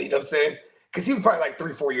what I'm saying? Because he was probably like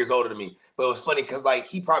 3-4 years older than me. But it was funny because like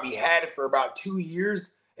he probably had it for about 2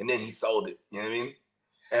 years, and then he sold it. You know what I mean?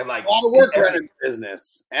 And like a lot of work running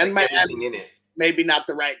business, and everything in it. Maybe not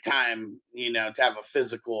the right time, to have a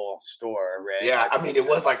physical store, right? Yeah, I mean, it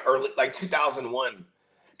was like early, like 2001,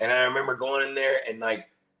 and I remember going in there and like,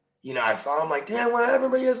 I saw him like, damn, what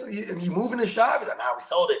happened? You moving the shop? He's like, nah, we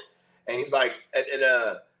sold it. And he's like,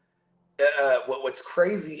 what's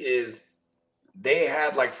crazy is they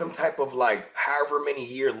had like some type of like however many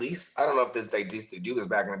year lease. I don't know if they used to do this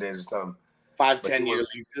back in the days or something. 5-10 year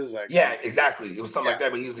leases. Like, yeah, exactly. It was something like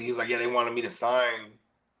that. But he was like, yeah, they wanted me to sign.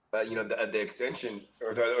 The extension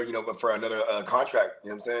or but for another contract, you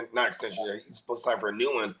know what I'm saying? Not extension, you're supposed to sign for a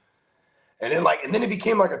new one. And then it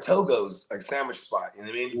became like a Togo's like sandwich spot, you know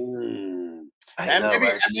what I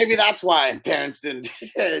mean? Maybe that's why parents didn't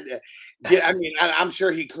get, I mean, I'm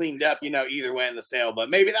sure he cleaned up, either way in the sale, but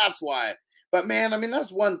maybe that's why. But man, I mean,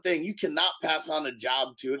 that's one thing. You cannot pass on a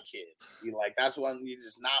job to a kid. That's one you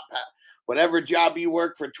just not whatever job you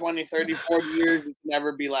work for 20, 30, 40 years, you can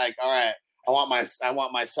never be like, all right, I want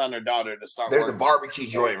my son or daughter to start. There's a barbecue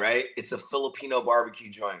joint, right? It's a Filipino barbecue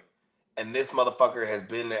joint, and this motherfucker has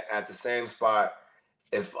been at the same spot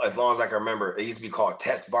as long as I can remember. It used to be called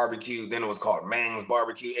Test Barbecue, then it was called Mang's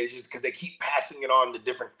Barbecue. It's just because they keep passing it on to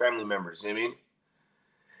different family members. You know what I mean?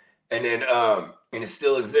 And then and it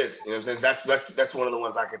still exists. You know what I'm saying? That's one of the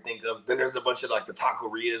ones I can think of. Then there's a bunch of like the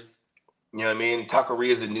taquerias. You know what I mean?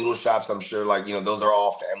 Taquerias and noodle shops. I'm sure like those are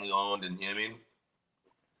all family owned, and you know what I mean.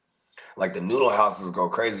 Like the noodle houses go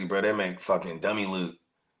crazy, bro. They make fucking dummy loot.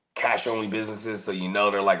 Cash only businesses, so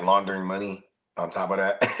they're like laundering money on top of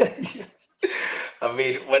that. Yes. I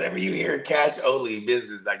mean, whenever you hear cash only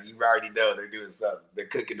business, like you already know they're doing something. They're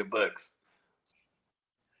cooking the books.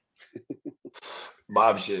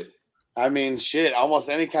 Bob shit. I mean, shit, almost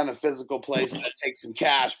any kind of physical place that takes some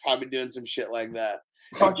cash, probably doing some shit like that.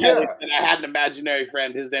 Fuck yeah. I had an imaginary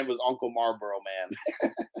friend. His name was Uncle Marlboro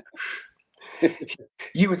Man.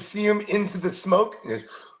 You would see him into the smoke. And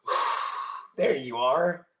there you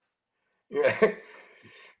are. Yeah.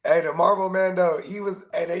 Hey, the Marvel Man though, he was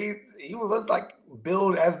like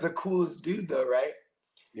billed as the coolest dude though, right?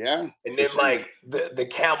 Yeah. And then like the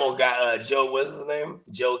camel got Joe, what's his name?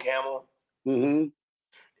 Joe Camel. Mm-hmm.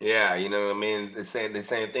 Yeah, you know what I mean? The same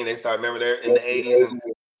thing. They started, remember they're in the 80s, and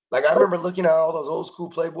like I remember looking at all those old school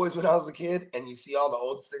Playboys when I was a kid, and you see all the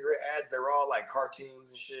old cigarette ads, they were all like cartoons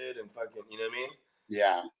and shit and fucking, you know what I mean?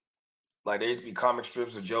 Yeah. Like there used to be comic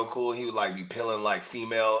strips of Joe Cool. He would like be peeling like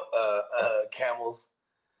female camels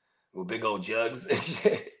with big old jugs and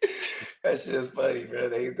shit. That shit is funny, bro.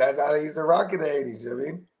 That's how they used to rock in the 80s, you know what I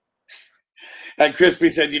mean? And Crispy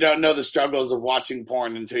said, you don't know the struggles of watching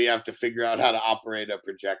porn until you have to figure out how to operate a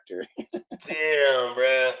projector. Damn,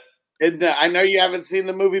 bro. I know you haven't seen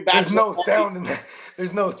the movie Bachelor. There's no sound in that.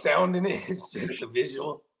 There's no sound in it. It's just the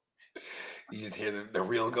visual. You just hear the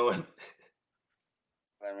reel going.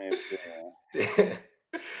 Let me see.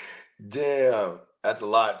 Damn. That's a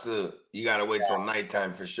lot, too. You got to wait till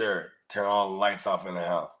nighttime for sure. Turn all the lights off in the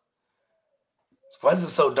house. Why is it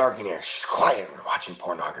so dark in here? Shh, quiet. We're watching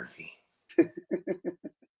pornography.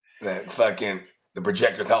 That fucking, the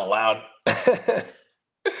projector's hella loud.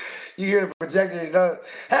 You hear the projector,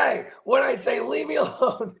 hey, what I say, leave me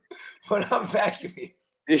alone when I'm vacuuming.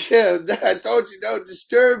 Yeah, I told you don't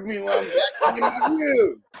disturb me when I'm vacuuming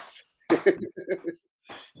you.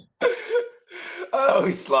 Oh,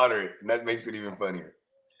 we slaughter it. And that makes it even funnier.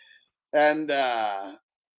 And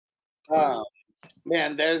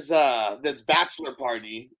man, there's this bachelor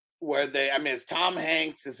party where it's Tom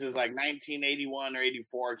Hanks. This is like 1981 or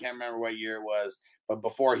 84. I can't remember what year it was.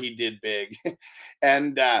 before he did big.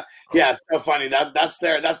 And yeah, it's so funny that's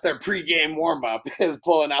their pregame warm up is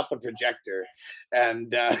pulling out the projector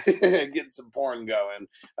and getting some porn going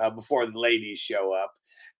before the ladies show up.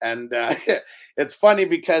 And it's funny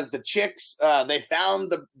because the chicks they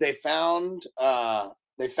found the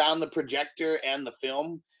projector and the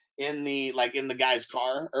film in the guy's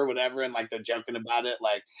car or whatever, and like they're joking about it,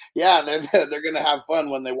 like, yeah, they're gonna have fun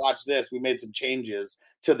when they watch this. We made some changes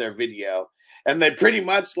to their video, and they pretty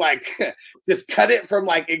much like just cut it from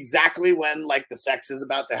like exactly when like the sex is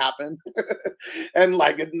about to happen, and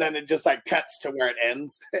then it just like cuts to where it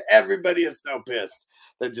ends. Everybody is so pissed.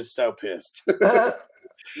 They're just so pissed.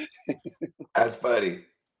 That's funny.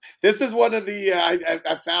 This is one of the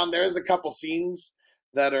I found there's a couple scenes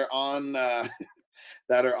that are on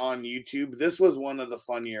YouTube. This was one of the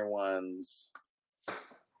funnier ones.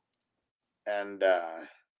 And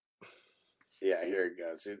yeah, here it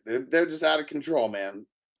goes. They're just out of control, man.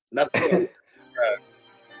 Nothing.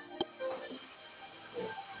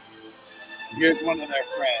 Here's one of their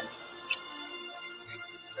friends.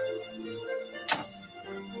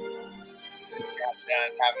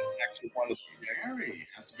 Having sex with one of the Gary,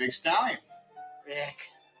 that's a big stallion. Rick,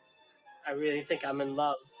 I really think I'm in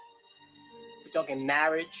love. We're talking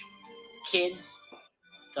marriage, kids,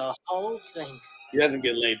 the whole thing. He doesn't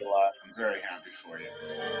get laid a lot. I'm very happy for you.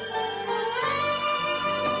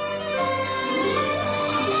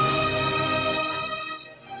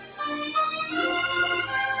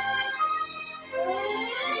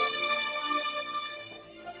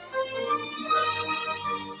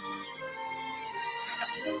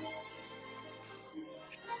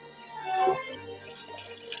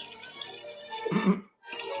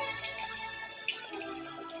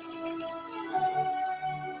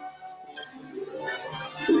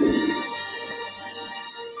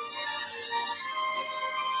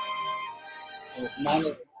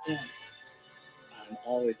 I'm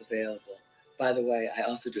always available. By the way, I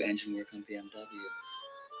also do engine work on BMWs.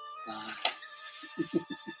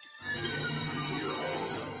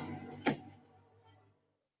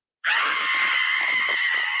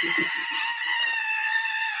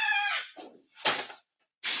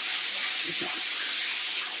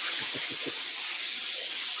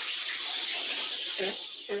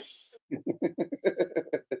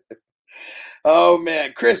 Oh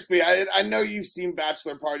man, Crispy, I know you've seen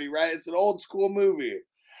Bachelor Party, right? It's an old school movie.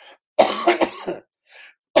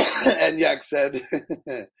 And Yuck said,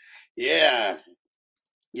 yeah.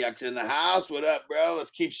 Yuck's in the house. What up, bro?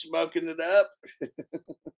 Let's keep smoking it up.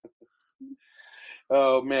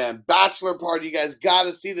 Oh man, Bachelor Party, you guys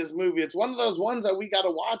gotta see this movie. It's one of those ones that we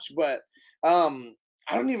gotta watch, but I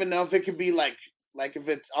don't even know if it could be like if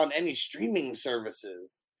it's on any streaming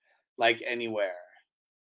services, like anywhere.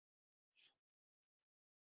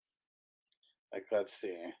 Like, let's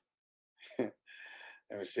see. Let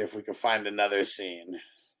me see if we can find another scene.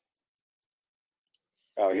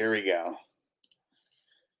 Oh, here we go.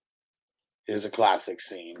 Here's a classic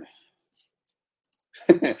scene.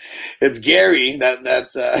 It's Gary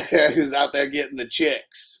that's who's out there getting the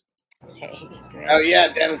chicks. Hey, oh yeah,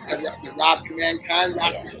 Dennis said Rocking Mankind,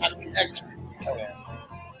 Rocking X.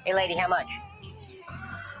 Hey, lady, how much?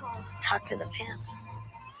 Talk to the pimp.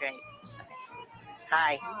 Great.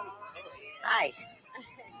 Hi. Hi.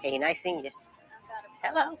 Hey, nice seeing you.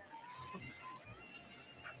 Hello.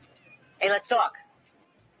 Hey, let's talk.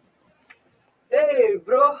 Hey,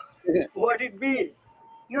 bro. What it be?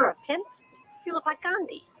 You're a pimp? You look like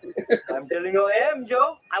Gandhi. I'm telling you I am,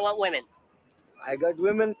 Joe. I want women. I got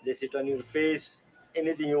women. They sit on your face.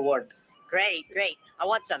 Anything you want. Great, great. I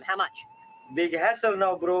want some. How much? Big hassle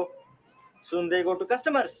now, bro. Soon they go to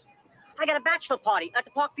customers. I got a bachelor party at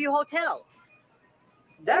the Parkview Hotel.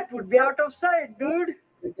 That would be out of sight, dude.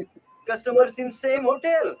 Customers in same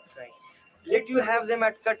hotel. Right. Let you have them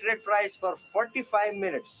at cut rate price for 45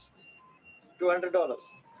 minutes. $200.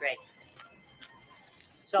 Great.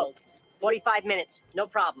 So, 45 minutes, no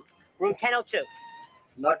problem. Room 1002.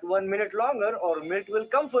 Not 1 minute longer or milk will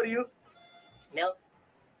come for you. Milk?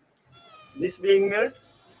 This being milk?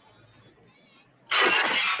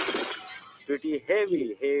 Pretty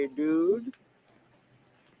heavy, hey dude.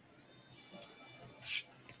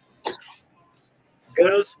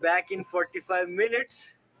 Girls back in 45 minutes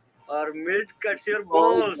or milk cuts your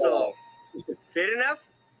balls off. Fair enough?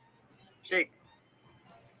 Shake.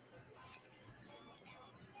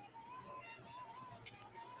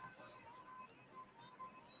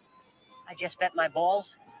 I just bet my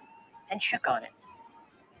balls and shook on it.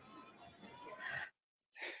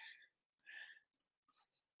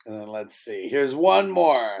 And then let's see. Here's one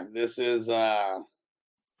more. This is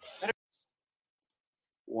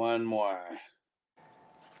one more.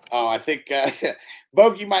 Oh, I think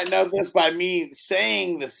Boki might know this by me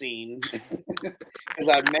saying the scene because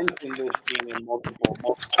I've mentioned this scene in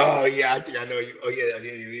multiple. Oh yeah, I think I know you. Oh yeah, it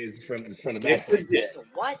is from the back.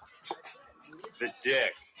 What? The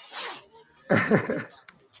dick.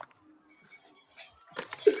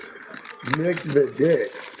 Nick the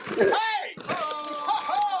dick. Hey! Oh!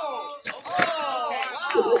 Oh!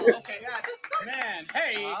 Wow! Okay, man.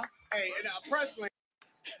 Hey, hey, Presley.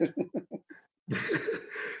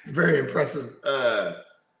 It's very impressive.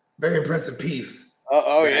 Very impressive piece.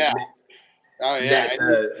 Oh yeah. Oh yeah.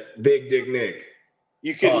 That, Big Dick Nick.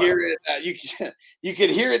 You could hear it. You could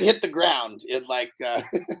hear it hit the ground. It like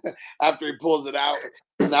after he pulls it out,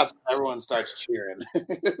 and that's when everyone starts cheering.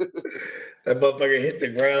 That motherfucker hit the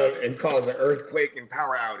ground and caused an earthquake and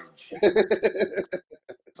power outage.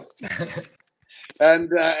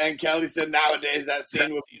 And Kelly said nowadays that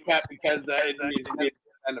scene would be cut because it needs to be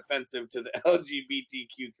offensive to the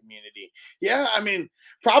LGBTQ community. Yeah, I mean,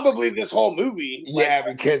 probably this whole movie. Yeah,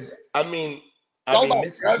 because I mean,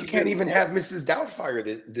 you can't even have Mrs. Doubtfire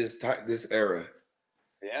this era.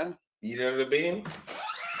 Yeah, you know what I mean?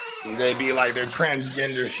 They be like they're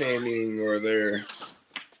transgender shaming or they're,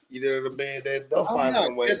 you know what I mean? They'll find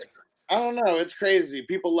some way. I don't know. It's crazy.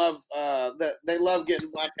 People love that. They love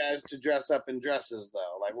getting black guys to dress up in dresses,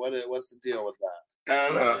 though. Like, what's the deal with that? I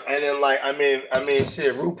don't know. And then, like, I mean,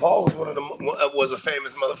 shit. RuPaul was a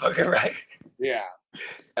famous motherfucker, right? Yeah.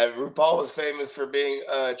 And RuPaul was famous for being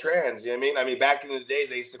trans. You know what I mean? Back in the days,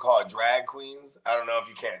 they used to call it drag queens. I don't know if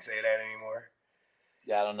you can't say that anymore.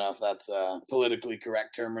 Yeah, I don't know if that's a politically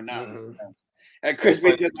correct term or not. Mm-hmm. And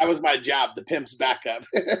Crispy said that was my job, the pimp's backup.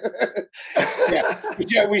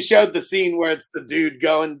 Yeah, we showed the scene where it's the dude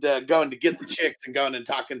going to get the chicks and going and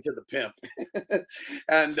talking to the pimp,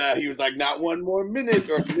 and he was like, "Not one more minute,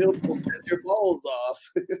 or Milk will get your balls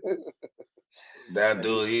off." That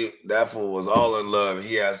dude, that fool was all in love.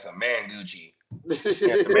 He had some man Gucci,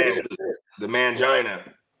 the mangina.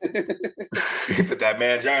 He put that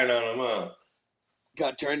mangina on him, huh?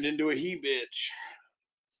 Got turned into a he bitch.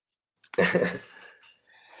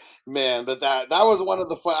 Man, but that was one of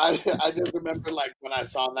the fun. I just remember, like, when I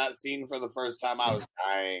saw that scene for the first time, I was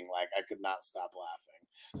dying. Like, I could not stop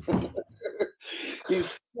laughing.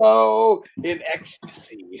 He's so in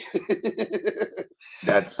ecstasy.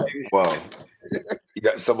 That's well.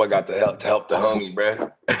 Someone got to help the homie,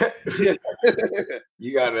 bro.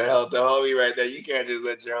 You got to help the homie right there. You can't just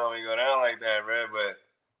let your homie go down like that, bro. But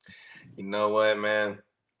you know what, man?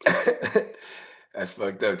 That's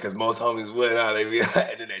fucked up because most homies would, huh? They be like,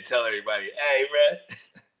 and then they tell everybody, "Hey,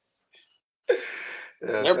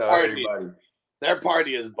 bro." Their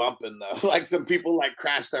party is bumping though. Like some people like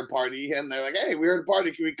crash their party and they're like, "Hey, we're at a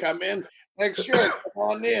party. Can we come in?" Like, sure, come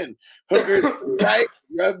on in. Hookers to the right,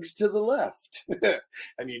 drugs to the left,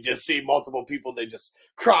 and you just see multiple people. They just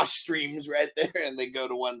cross streams right there, and they go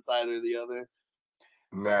to one side or the other.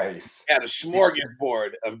 Nice. Had a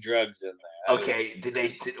smorgasbord of drugs in there. Okay,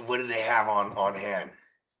 what did they have on hand?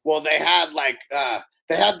 Well, they had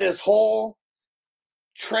this whole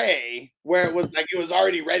tray where it was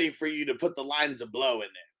already ready for you to put the lines of blow in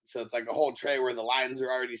it. So it's like a whole tray where the lines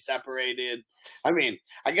are already separated. I mean,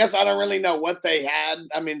 I guess I don't really know what they had.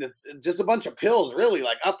 I mean, it's just a bunch of pills, really,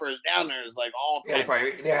 like uppers, downers, like all types.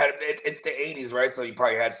 It's the 80s, right? So you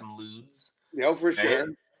probably had some ludes. You know, for sure.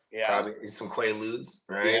 Yeah, probably some Quaaludes,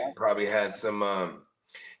 right? Yeah. Probably had some.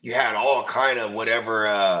 You had all kind of whatever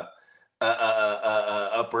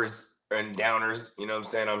uppers and downers. You know what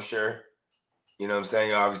I'm saying? I'm sure. You know what I'm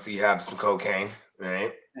saying? Obviously, you have some cocaine,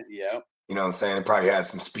 right? Yeah. You know what I'm saying? It probably had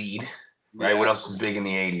some speed, right? Yeah. What else was big in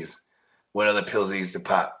the 80s? What other pills they used to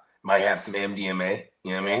pop? Might have some MDMA.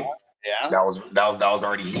 You know what I mean? Yeah. That was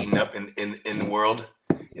already heating up in the world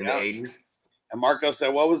in the 80s. And Marco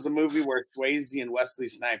said, "What was the movie where Swayze and Wesley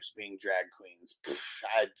Snipes being drag queens?"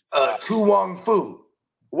 Tu Wong Fu.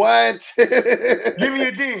 What? Give me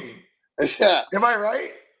a ding. Yeah. Am I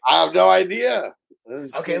right? I have no idea.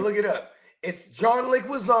 Okay, look it up. It's John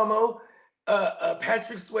Leguizamo,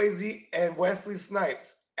 Patrick Swayze, and Wesley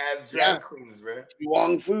Snipes as drag queens, bro. Tu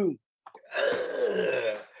Wong Fu.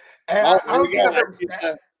 I don't think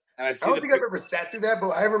I've ever sat through that,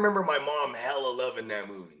 but I remember my mom hella loving that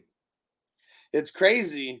movie. It's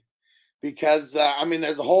crazy because, I mean,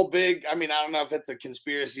 there's a whole big, I mean, I don't know if it's a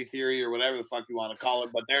conspiracy theory or whatever the fuck you want to call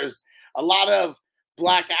it, but there's a lot of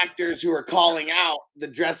black actors who are calling out the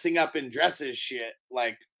dressing up in dresses shit.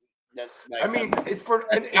 Like, I mean, it's for,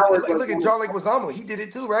 look at John Leguizamo. He did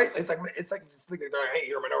it too, right? It's like just looking at, hey,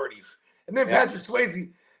 you're minorities. And then Patrick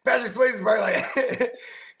Swayze probably like,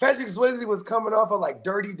 Patrick Swayze was coming off of like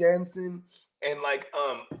Dirty Dancing and like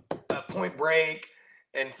Point Break.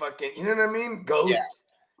 and fucking, you know what I mean? Ghost. Yeah.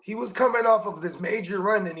 He was coming off of this major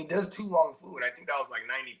run, and he does Too Long Food. I think that was like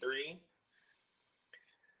 '93.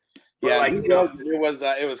 Yeah, like, you know,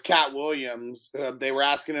 it was Cat Williams. They were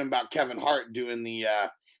asking him about Kevin Hart doing the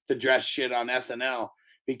dress shit on SNL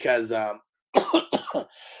because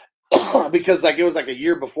because like it was like a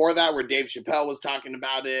year before that where Dave Chappelle was talking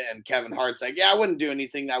about it, and Kevin Hart's like, yeah, I wouldn't do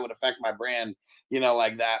anything that would affect my brand, you know,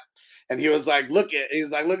 like that. And he was like, look at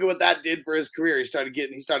what that did for his career. He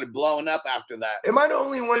started blowing up after that. Am I the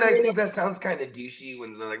only one that thinks that sounds kind of douchey when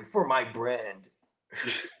it's like for my brand?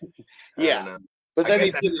 Yeah. But then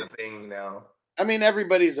that's the thing now. I mean,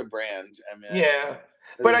 everybody's a brand. I mean, yeah,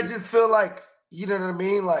 but I just feel like, you know what I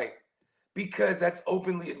mean, like, because that's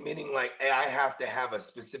openly admitting like, hey, I have to have a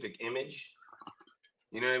specific image.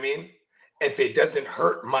 You know what I mean? If it doesn't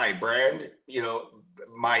hurt my brand, you know,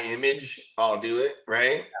 my image, I'll do it.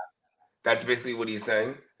 Right? That's basically what he's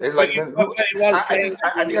saying. It's like I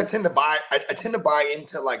think I tend to buy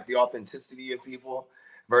into like the authenticity of people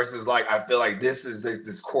versus like I feel like this is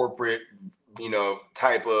this corporate, you know,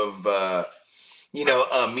 type of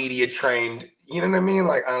media trained, you know what I mean?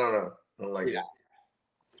 Like, I don't know. I don't like it.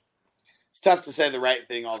 It's tough to say the right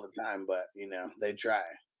thing all the time, but you know, they try.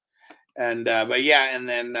 And but yeah, and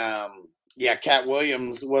then Cat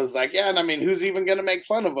Williams was like, yeah, and I mean, who's even gonna make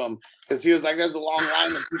fun of him? Because he was like, there's a long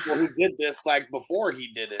line of people who did this like before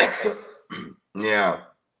he did it. So. Yeah.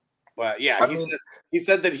 But yeah, he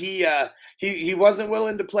said that he wasn't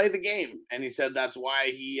willing to play the game, and he said that's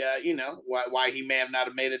why he why he may have not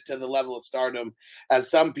have made it to the level of stardom as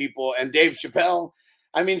some people. And Dave Chappelle,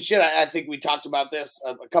 I mean, shit, I think we talked about this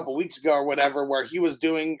a couple weeks ago or whatever, where he was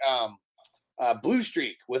doing Blue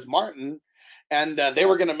Streak with Martin, and they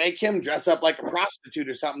were gonna make him dress up like a prostitute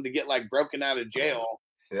or something to get like broken out of jail.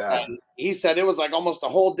 Yeah. And he said it was like almost a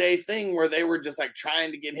whole day thing where they were just like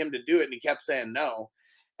trying to get him to do it, and he kept saying no.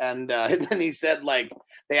 And then he said, like,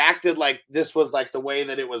 they acted like this was like the way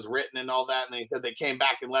that it was written and all that. And he said they came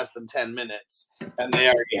back in less than 10 minutes and they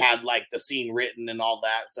already had like the scene written and all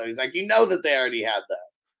that. So he's like, you know that they already had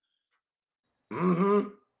that. Mm-hmm.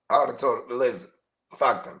 I would have told them, listen,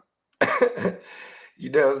 fuck them. You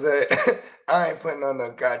know what I'm saying? I ain't putting on no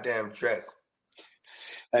goddamn dress.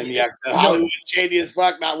 And yeah, Hollywood shady as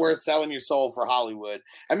fuck, not worth selling your soul for Hollywood.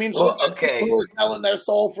 I mean, people were selling their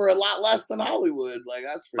soul for a lot less than Hollywood. Like,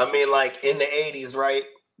 that's for sure. I mean, like in the 80s, right?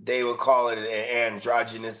 They would call it an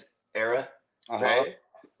androgynous era, right?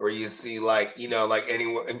 Where you see like, you know, like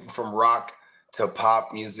anyone from rock to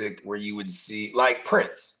pop music, where you would see like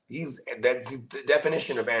Prince. That's the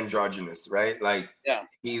definition of androgynous, right? Like,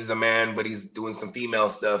 he's a man, but he's doing some female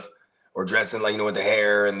stuff or dressing like, you know, with the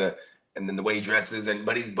hair and then the way he dresses,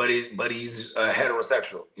 but he's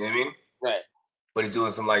heterosexual. You know what I mean? Right. But he's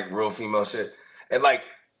doing some like real female shit. And like,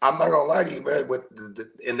 I'm not gonna lie to you, man. With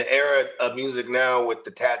in the era of music now, with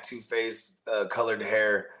the tattoo face, colored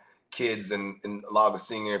hair, kids, and a lot of the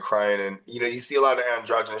singing and crying, and you know, you see a lot of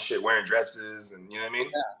androgynous shit, wearing dresses, and you know what I mean?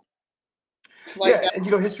 Yeah. Like and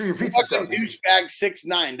you know, history repeats itself. Douchebag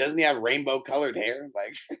 6ix9ine, doesn't he have rainbow colored hair?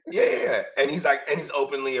 Like, yeah, and he's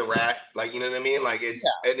openly a rat, like, you know what I mean? Like, it's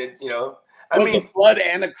and it, you know, I mean, a Blood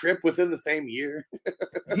and a Crip within the same year.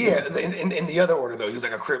 Yeah, in the other order though, he was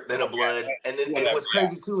like a Crip, then a Blood, and then and what's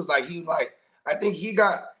crazy too is like he's like, I think he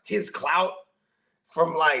got his clout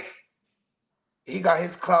from like, he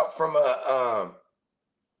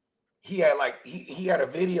had he had a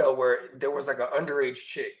video where there was like an underage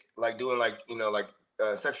chick like doing like, you know, like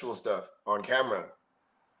sexual stuff on camera,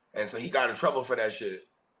 and so he got in trouble for that shit.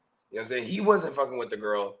 You know what I'm saying? He wasn't fucking with the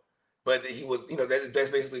girl, but he was, you know, that's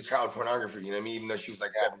basically child pornography. You know what I mean? Even though she was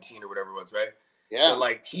like 17 or whatever it was, right? Yeah. So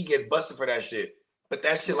like he gets busted for that shit, but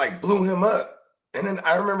that shit like blew him up. And then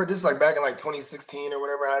I remember this like back in like 2016 or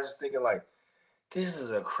whatever. And I was just thinking like, this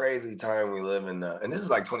is a crazy time we live in now. And this is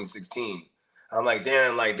like 2016. I'm like,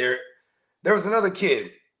 damn, like there was another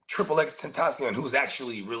kid, XXXTentacion, who's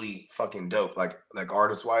actually really fucking dope, like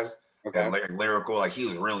artist wise, and like lyrical, like he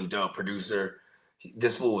was really dope producer.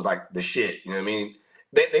 This fool was like the shit, you know what I mean?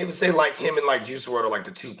 They would say like him and like Juice WRLD are like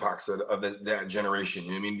the Tupacs of that generation, you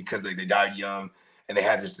know what I mean? Because they died young and they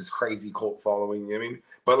had just this crazy cult following, you know what I mean?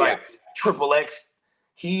 But like XXX,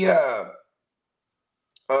 he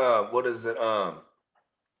what is it?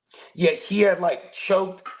 He had like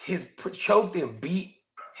choked and beat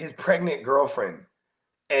his pregnant girlfriend.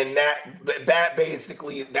 And that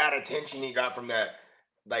basically, that attention he got from that,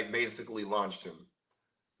 like basically launched him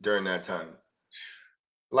during that time.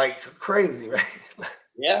 Like crazy, right?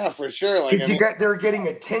 Yeah, for sure. Like they were getting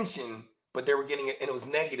attention, but they were getting it, and it was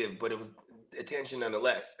negative, but it was attention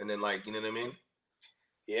nonetheless. And then, like, you know what I mean?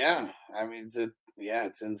 Yeah, I mean,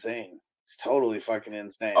 it's insane. It's totally fucking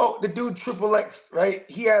insane. Oh, the dude Triple X, right?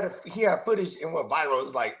 He had footage and went viral. It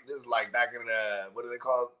was like this is like back in what do they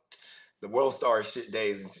call it? The World Star shit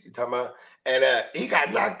days. You talking about? And he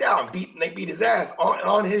got knocked out and they beat his ass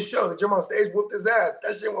on his show. They jumped on stage, whooped his ass.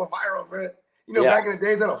 That shit went viral, man. You know, back in the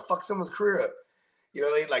days, that'll fuck someone's career up. You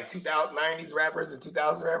know, they like 2090s rappers and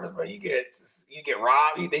 2000 rappers, but you get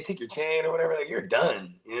robbed. They take your chain or whatever. Like, you're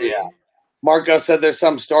done. You know? Yeah. Marco said there's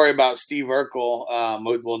some story about Steve Urkel,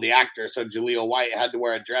 the actor. So Jaleel White had to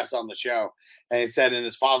wear a dress on the show. And he said, and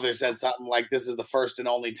his father said something like, this is the first and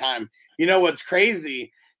only time. You know, what's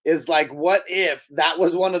crazy is like, what if that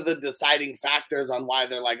was one of the deciding factors on why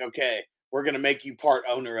they're like, okay, we're going to make you part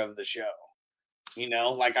owner of the show. You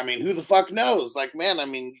know, like, I mean, who the fuck knows? Like, man, I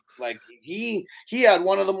mean, like he had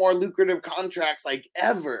one of the more lucrative contracts like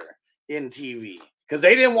ever in TV. Because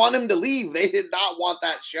they didn't want him to leave. They did not want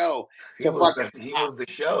that show. He was the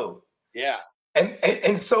show. Yeah.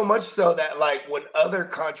 And so much so that like when other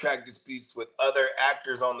contract disputes with other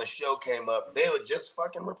actors on the show came up, they would just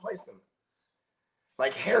fucking replace them.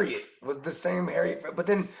 Like Harriet was the same Harriet, but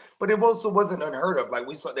it also wasn't unheard of. Like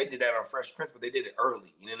we saw they did that on Fresh Prince, but they did it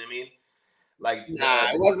early. You know what I mean? Like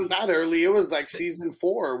it wasn't that early. It was like season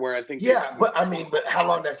 4 where I think. Yeah, but how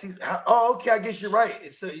long that season? Okay, I guess you're right.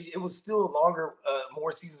 It was still longer,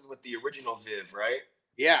 more seasons with the original Viv, right?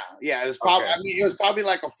 Yeah. It was probably. Okay. I mean, it was probably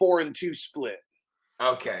like a 4-2 split.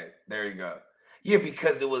 Okay, there you go. Yeah,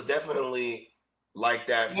 because it was definitely like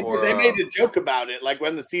that. They made a joke about it, like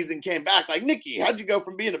when the season came back. Like, Nikki, how'd you go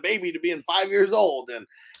from being a baby to being 5 years old? And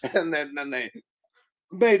then they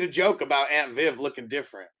made a joke about Aunt Viv looking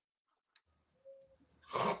different.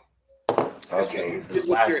 Okay,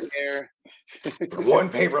 one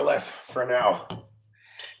paper left for now.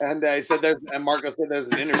 And he said and Marco said there's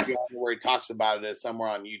an interview where he talks about it somewhere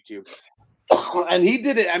on YouTube. And he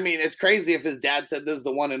did it. I mean, it's crazy if his dad said this is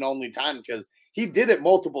the one and only time because he did it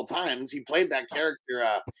multiple times. He played that character.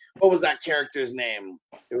 What was that character's name?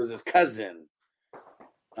 It was his cousin.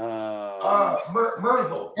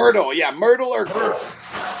 Myrtle. Myrtle, yeah, Myrtle Urkel.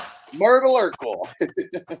 Myrtle Urkel.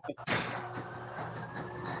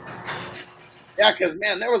 Yeah, because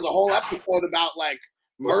man, there was a whole episode about like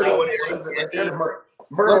Myrtle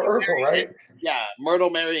Urkel, right? Yeah, Myrtle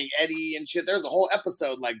marrying Eddie and shit. There's a whole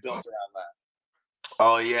episode like built around that.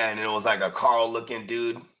 Oh yeah, and it was like a Carl looking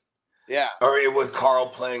dude. Yeah. Or it was Carl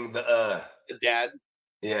playing the dad.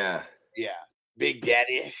 Yeah. Yeah. Big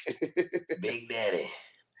Daddy. Big Daddy.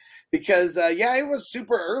 Because it was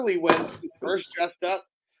super early when he first dressed up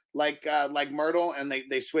like Myrtle and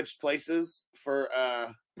they switched places for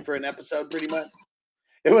an episode pretty much.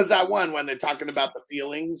 It was that one when they're talking about the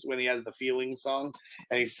feelings, when he has the feelings song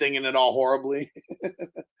and he's singing it all horribly.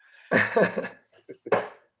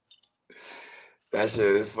 That shit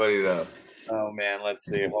is funny though. Oh man, let's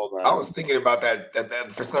see. Hold on. I was thinking about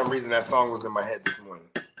that for some reason that song was in my head this morning.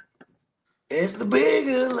 It's the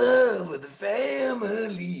bigger love with the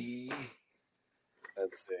family.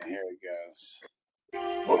 Let's see. Here it goes.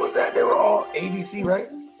 What was that? They were all ABC, right?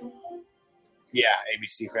 Yeah,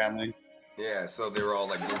 ABC Family. Yeah, so they were all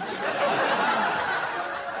like Disney.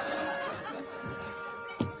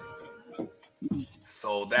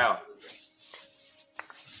 Sold out.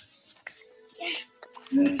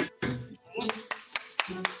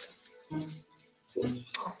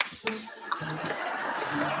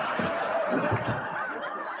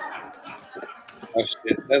 Oh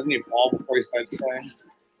shit! Doesn't he fall before he starts playing?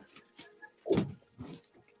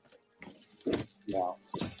 No.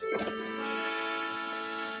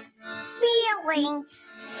 Feelings.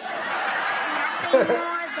 Nothing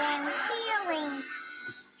more than feelings.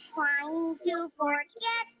 Trying to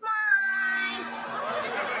forget my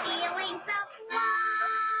feelings of love.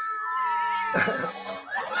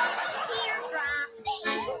 Teardrops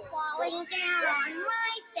falling down on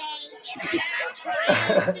my face.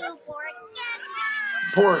 Trying to forget my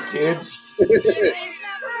poor kid. feelings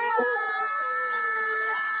of love.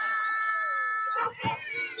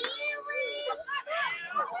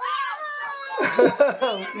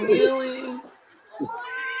 Really?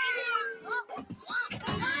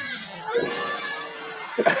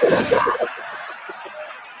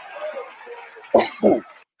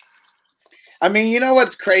 I mean, you know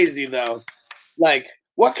what's crazy though? Like,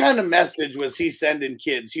 what kind of message was he sending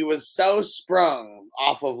kids? He was so sprung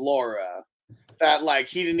off of Laura that like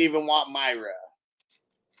he didn't even want Myra.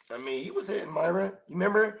 I mean, he was hitting Myra. You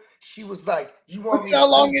remember? She was like, "You want me?" How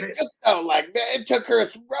long it took though? Like, it took her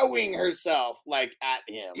throwing herself like at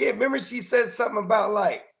him. Yeah, remember she said something about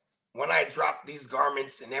like, when I drop these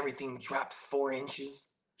garments and everything drops 4 inches.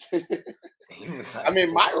 And He was like, I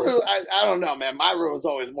mean, Myra, I don't know, man. Myra was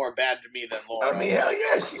always more bad to me than Laura. I mean, hell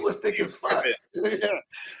yeah, she was thick as fuck. Yeah.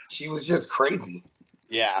 She was just crazy.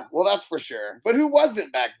 Yeah, well, that's for sure. But who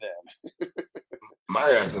wasn't back then?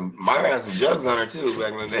 Myra had some jugs on her too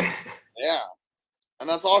back in the day. Yeah. And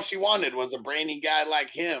that's all she wanted was a brainy guy like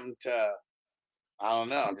him to, I don't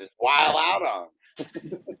know, just wild out on.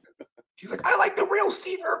 She's like, I like the real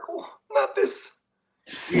Steve Urkel, not this.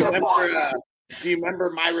 Do you remember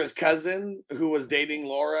Myra's cousin who was dating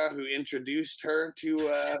Laura, who introduced her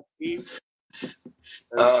to Steve?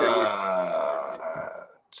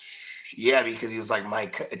 Yeah, because he was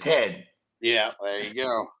like Ted. Yeah, there you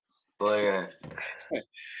go. Oh, yeah.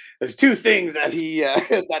 There's two things that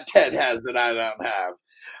that Ted has that I don't have.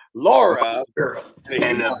 Laura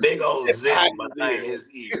and a big old zip behind his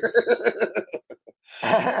ear.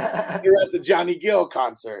 You're at the Johnny Gill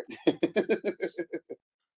concert.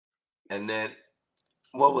 And then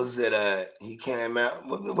what was it? He came out.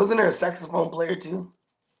 Wasn't there a saxophone player too?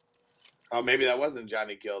 Oh, maybe that wasn't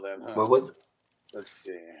Johnny Gill then, huh? What was it? Let's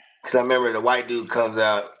see. Because I remember the white dude comes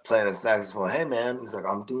out playing a saxophone. Hey man, he's like,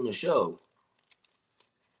 I'm doing a show.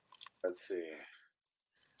 Let's see.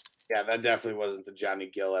 Yeah, that definitely wasn't the Johnny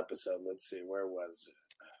Gill episode. Let's see, where was it?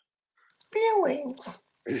 Feelings.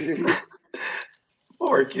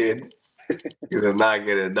 Poor kid. He was not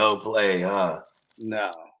getting no play, huh?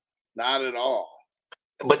 No, not at all.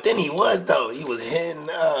 But then he was though. He was hitting.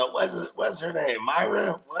 What's her name?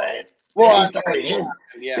 Myra. What? Well, he started hitting.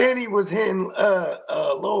 Yeah. Then he was hitting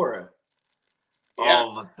Laura. Yeah.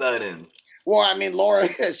 All of a sudden. Well, I mean, Laura,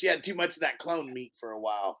 she had too much of that clone meat for a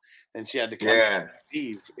while, and she had to come to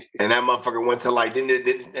Steve. And that motherfucker went to like,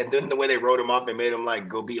 didn't the way they wrote him off, they made him like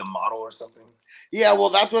go be a model or something. Yeah, well,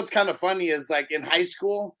 that's what's kind of funny is like in high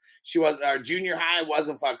school, junior high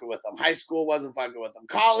wasn't fucking with them. High school wasn't fucking with them.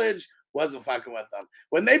 College wasn't fucking with them.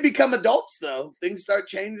 When they become adults, though, things start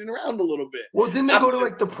changing around a little bit. Well, didn't they go to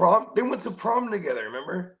like the prom? They went to prom together,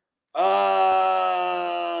 remember? No,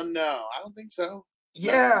 I don't think so.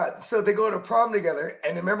 Yeah, so they go to prom together,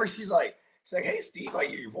 and remember she's like, hey Steve, like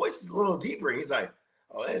your voice is a little deeper. And he's like,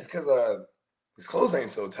 oh, it's because his clothes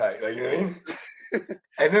ain't so tight. Like, you know what I mean?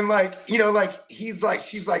 And then like, she's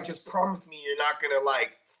like, just promise me you're not gonna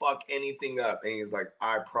like fuck anything up. And he's like,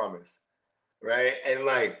 I promise. Right? And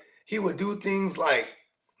like he would do things like,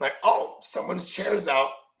 oh, someone's chair's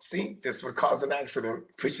out. See, this would cause an accident.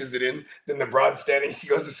 Pushes it in. Then the broad's standing. She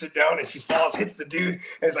goes to sit down and she falls, hits the dude. And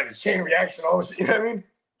it's like a chain reaction. All this shit. You know what I mean?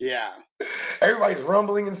 Yeah. Everybody's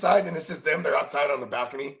rumbling inside, and it's just them. They're outside on the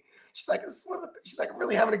balcony. She's like, I'm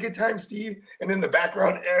really having a good time, Steve. And in the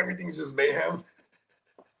background, everything's just mayhem.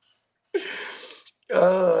 Shit.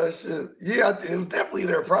 Yeah, it was definitely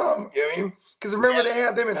their problem. You know what I mean? Because remember, they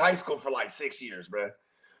had them in high school for like 6 years, bro.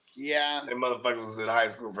 Yeah. That motherfucker was in high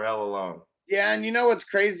school for hella long. Yeah, and you know what's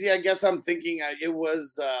crazy? I guess I'm thinking it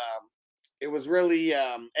was really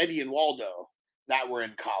Eddie and Waldo that were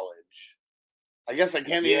in college. I guess I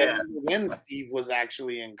can't even remember when Steve was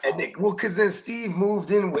actually in college. Because then Steve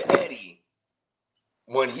moved in with Eddie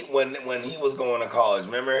when he was going to college,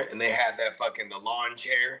 remember? And they had that fucking the lawn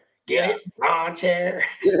chair. Get it? Lawn chair.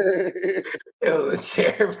 It was a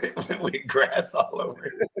chair with grass all over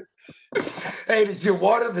it. Hey, did you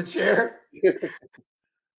water the chair?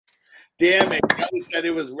 Damn it. Kelly said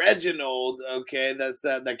it was Reginald, okay,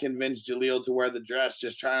 that convinced Jaleel to wear the dress.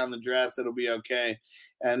 Just try on the dress. It'll be okay.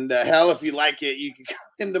 And hell, if you like it, you can come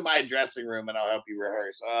into my dressing room and I'll help you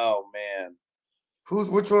rehearse. Oh, man.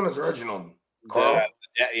 Which one is Reginald? Carl?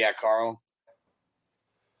 Yeah, Carl.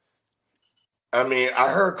 I mean, I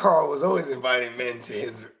heard Carl was always inviting men to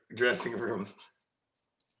his dressing room.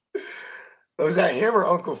 Was that him or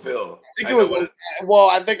Uncle Phil? I think it was.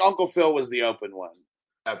 Well, I think Uncle Phil was the open one.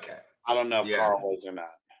 Okay. I don't know if Carl was or not.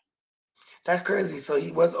 That's crazy. So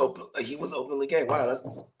he was open. He was openly gay. Wow,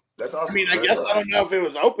 that's awesome. I mean, I guess I don't know if it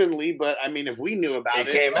was openly, but I mean, if we knew about it,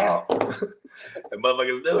 it came out. The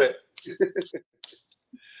motherfuckers do it.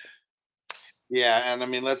 Yeah, and I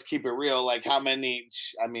mean, let's keep it real. Like, what's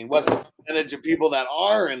the percentage of people that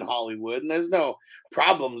are in Hollywood? And there's no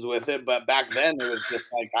problems with it, but back then it was just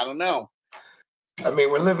like, I don't know. I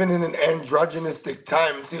mean, we're living in an androgynistic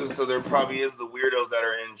time too, so there probably is the weirdos that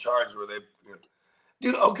are in charge where they,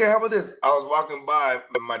 dude. Okay, how about this? I was walking by,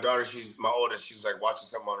 my daughter, she's my oldest. She's like watching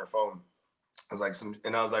something on her phone. I was like,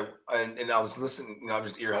 and I was listening. I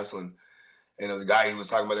was just ear hustling, and there was a guy he was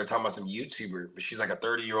talking about. They're talking about some YouTuber, but she's like a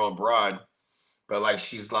 30-year-old broad, but like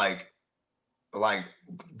she's like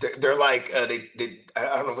they're like they I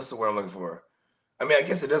don't know what's the word I'm looking for. I mean, I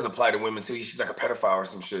guess it does apply to women too. She's like a pedophile or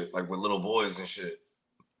some shit, like with little boys and shit.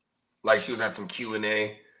 Like she was at some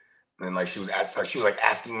Q&A, And like she was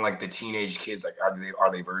asking like the teenage kids, like,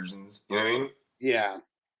 are they virgins? You know what I mean? Yeah.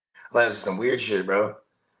 Like, that's some weird shit, bro.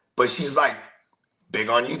 But she's like big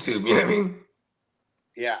on YouTube, you know what I mean?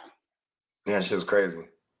 Yeah. Yeah, shit was crazy.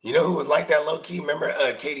 You know who was like that low key? Remember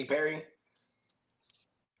Katy Perry?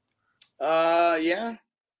 Yeah.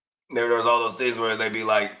 There was all those things where they'd be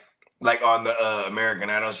like on the American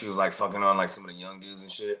Idol, she was like fucking on like some of the young dudes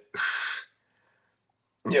and shit.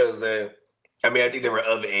 You know what I'm saying? I mean, I think they were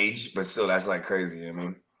of age, but still, that's like crazy. You know what I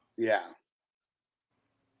mean? Yeah.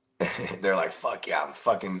 They're like, fuck yeah, I'm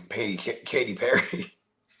fucking Katy Perry.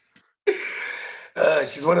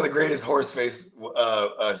 She's one of the greatest horse face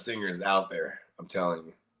singers out there. I'm telling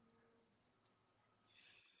you.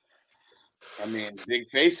 I mean, big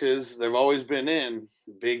faces, they've always been in.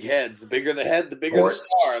 Big heads. The bigger the head, the bigger the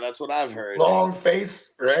star. That's what I've heard. Long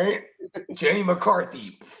face, right? Jenny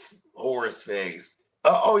McCarthy, horse face.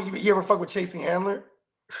 You ever fuck with Chasing Handler?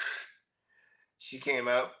 She came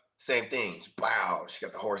out, same thing. Wow, she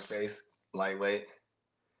got the horse face, lightweight.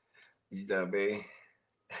 You done, baby.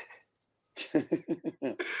 Shout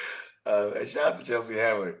out to Chelsea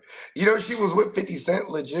Handler. You know, she was with 50 Cent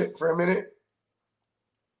legit for a minute.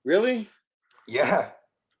 Really? Yeah.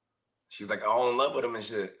 She was like all in love with him and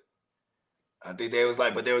shit. I think they was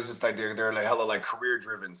like, but they was just like they're like hella like career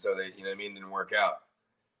driven, so they, you know what I mean, didn't work out.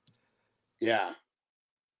 Yeah.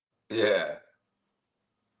 Yeah.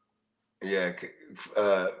 Yeah.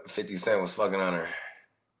 50 Cent was fucking on her.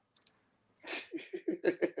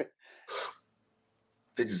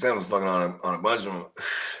 50 Cent was fucking on a bunch of them.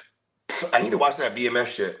 I need to watch that BMF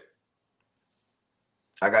shit.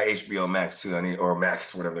 I got HBO Max too. Or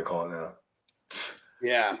Max, whatever they call it now.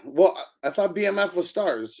 Yeah. Well, I thought BMF was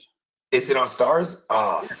Stars. Is it on Stars?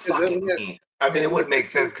 Oh, fucking me. I mean, it would make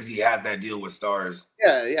sense because he has that deal with Stars.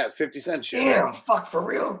 Yeah, yeah, 50 Cent shit. Damn, fuck, for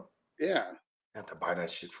real? Yeah. I have to buy that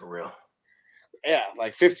shit for real. Yeah,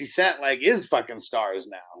 like 50 Cent like is fucking Stars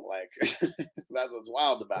now. Like that's what's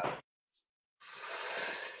wild about it.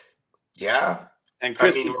 Yeah. And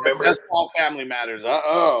Crispy remember that's all Family Matters.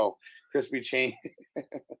 Crispy Chain.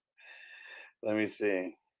 Let me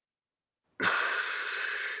see.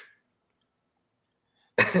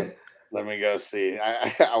 Let me go see.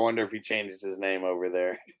 I wonder if he changed his name over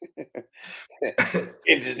there.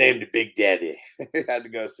 Changed his name to Big Daddy. Had to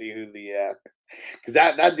go see who the because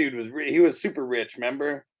that dude was he was super rich.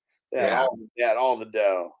 Remember? Yeah. He had all the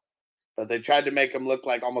dough, but they tried to make him look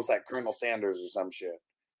like almost like Colonel Sanders or some shit.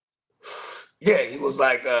 Yeah, he was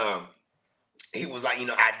like, I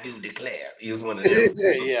do declare. He was one of them.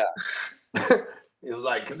 Yeah. It was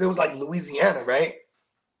like, because it was like Louisiana, right?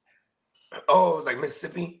 Oh, it was like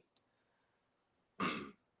Mississippi.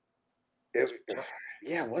 Was it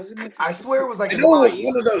Mississippi? I swear it was like I know it was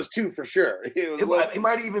one of those two for sure. It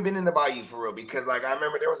might have even been in the bayou for real, because like I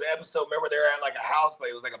remember there was an episode. Remember they were at like a house, but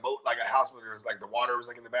it was like a boat, like a house where there was like the water was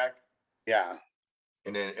like in the back. Yeah.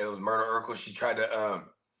 And then it was Myrtle Urkel. She tried to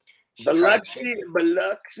Biloxi,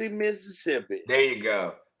 Mississippi. There you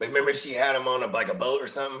go. But remember she had him on a boat or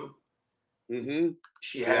something. Mm-hmm.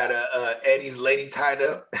 She had Eddie's lady tied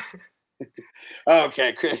up.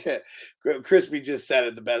 Okay, Crispy just said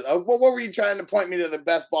it the best. What were you trying to point me to the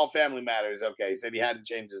Best Ball Family Matters? Okay, he said he hadn't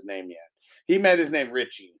changed his name yet. He made his name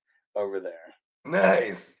Richie over there.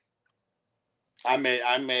 Nice. I'm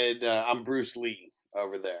Bruce Lee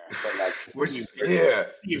over there. But like, version of Bruce Lee. Yeah.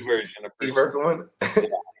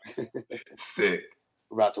 Sick.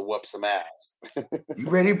 We're about to whoop some ass. You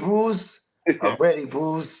ready, Bruce? I'm ready,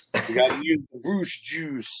 Bruce. You gotta use the Bruce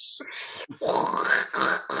juice.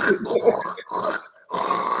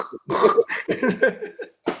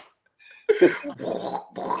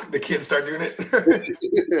 The kids start doing it.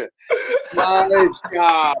 Nice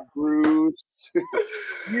job, Bruce.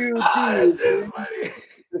 You too.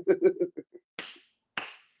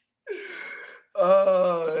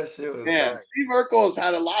 Oh, that shit was nice. Steve Urkel's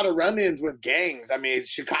had a lot of run-ins with gangs. I mean,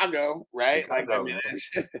 Chicago, right? Chicago,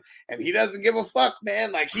 and he doesn't give a fuck,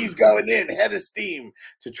 man. Like, he's going in head of steam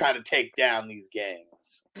to try to take down these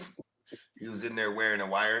gangs. He was in there wearing a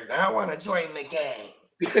wire. I want to join the gang.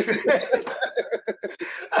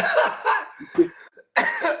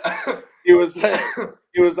 He was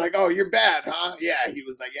like, oh, you're bad, huh? Yeah. He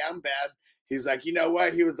was like, yeah, I'm bad. He's like, you know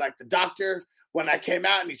what? He was like, the doctor, when I came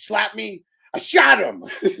out and he slapped me, I shot him.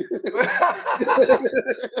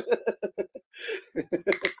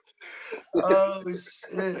 Oh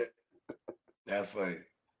shit! That's funny.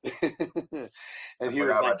 And he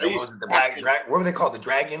was like, the black what were they called? The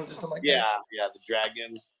Dragons or something like that? Yeah, the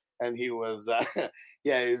Dragons. And he was,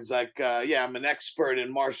 he was like, I'm an expert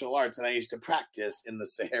in martial arts, and I used to practice in the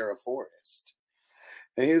Sahara Forest.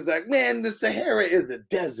 And he was like, man, the Sahara is a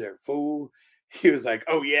desert, fool. He was like,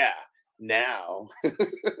 oh, yeah, now.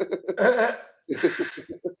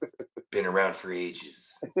 Been around for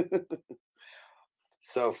ages.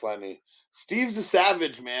 So funny. Steve's a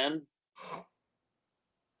savage, man.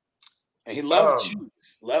 And he loved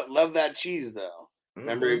cheese. Love that cheese, though.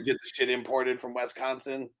 Remember he'd get the shit imported from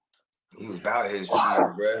Wisconsin? He was about his cheese,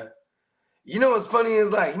 bruh. You know what's funny is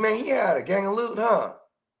like, man, he had a gang of loot, huh?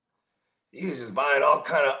 He was just buying all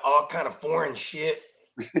kind of foreign shit.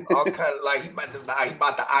 All kind of like he bought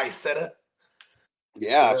the Iceetta.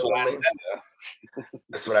 Yeah, that's what I said.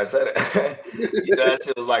 That's what I said. You know, that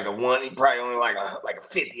shit was like a one. He probably only like a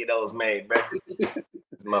 50 of those made, bro.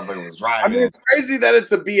 This motherfucker was driving. I mean, it's crazy that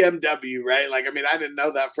it's a BMW, right? Like, I mean, I didn't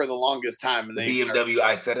know that for the longest time. And the BMW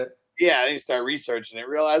Iceetta. Yeah, then you start researching it,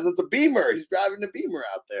 realize it's a Beamer. He's driving the Beamer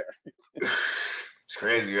out there. It's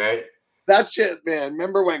crazy, right? That shit, man.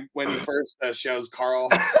 Remember when he first shows Carl?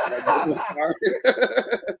 Yeah, how do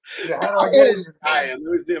I get Let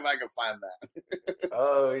me see if I can find that.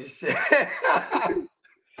 Oh shit!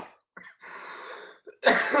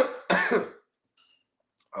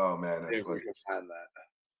 Oh man, that's funny. Can find that.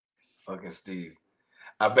 Fucking Steve.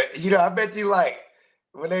 I bet you like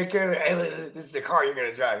when they came. Hey, look, this is the car you're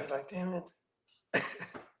gonna drive. He's like, damn it.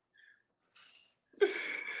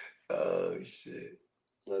 Oh shit.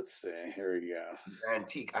 Let's see. Here we go.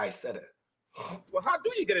 Antique Iceetta. Well, how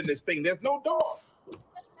do you get in this thing? There's no door.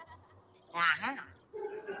 Uh-huh.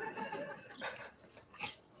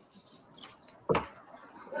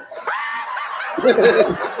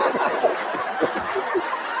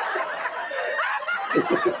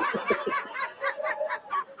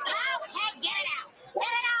 Okay, get it out.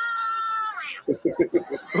 Get it all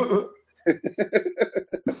out.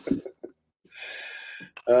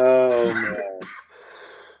 Oh man.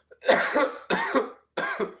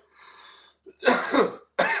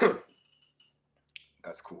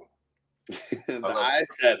 That's cool. The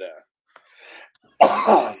Iceetta.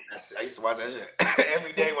 I used to watch that shit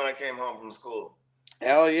every day when I came home from school.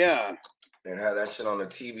 Hell yeah. They'd have that shit on the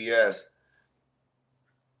TBS.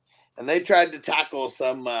 And they tried to tackle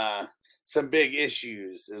some big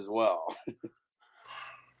issues as well.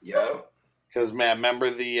 Yeah. Because man, remember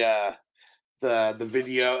the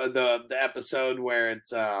video, the episode where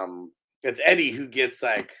it's Eddie who gets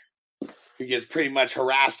pretty much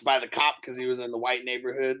harassed by the cop because he was in the white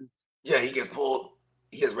neighborhood. Yeah, he gets pulled.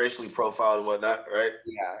 He gets racially profiled and whatnot, right?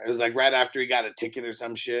 Yeah, it was like right after he got a ticket or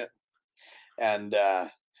some shit. And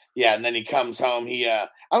and then he comes home. He I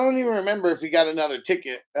don't even remember if he got another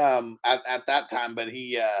ticket at that time, but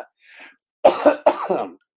he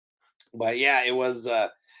but yeah, it was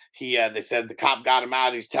they said the cop got him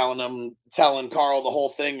out. He's telling Carl the whole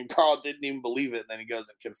thing, and Carl didn't even believe it. And then he goes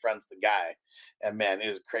and confronts the guy. And man, it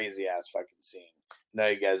was a crazy ass fucking scene. No,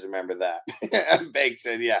 you guys remember that. And Bank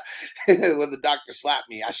said, yeah, when the doctor slapped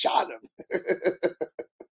me, I shot him.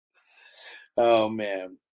 Oh,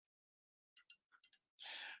 man.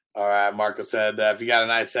 All right, Marco said, if you got a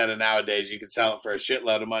nice Iceetta nowadays, you can sell it for a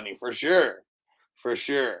shitload of money. For sure. For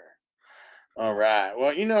sure. All right.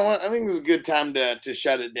 Well, you know what? I think this is a good time to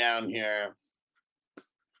shut it down here.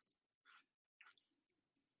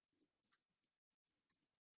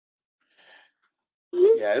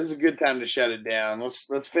 Yeah, this is a good time to shut it down. Let's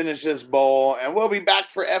finish this bowl, and we'll be back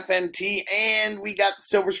for FNT, and we got the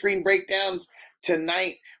silver screen breakdowns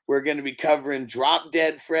tonight. We're going to be covering Drop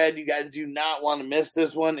Dead Fred. You guys do not want to miss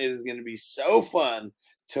this one. It is going to be so fun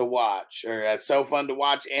to watch,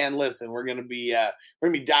 and listen. We're going to be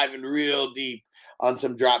diving real deep on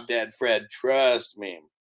some Drop Dead Fred. Trust me.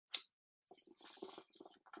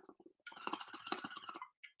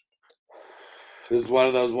 This is one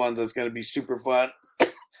of those ones that's going to be super fun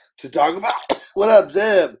to talk about. What up,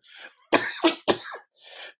 Zeb?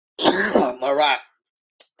 All right.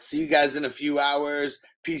 See you guys in a few hours.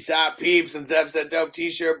 Peace out, peeps. And Zeb said, dope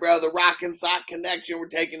t-shirt, bro. The Rock and Sock Connection. We're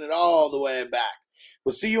taking it all the way back.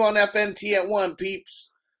 We'll see you on FNT at 1,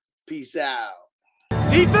 peeps. Peace out.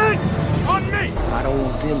 Defense on me. I don't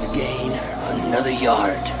want them to gain another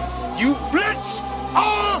yard. You blitz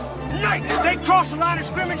all night. If they cross the line of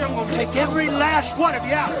scrimmage, I'm going to take every last one of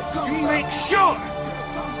you out. You make sure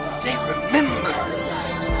they remember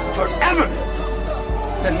forever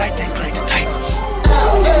the night they played the Titans.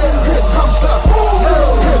 Here comes the,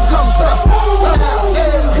 here comes the,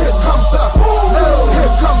 here comes the,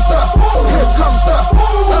 here comes the, here comes the,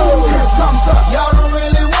 here comes the. Y'all don't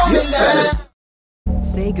really want it now.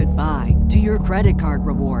 Say say goodbye to your credit card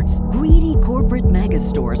rewards. Greedy corporate mega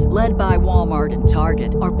stores, led by Walmart and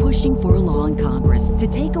Target, are pushing for a law in Congress to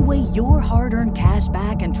take away your hard-earned cash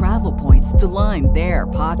back and travel points to line their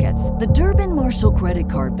pockets. The Durbin-Marshall credit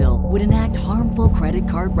card bill would enact harmful credit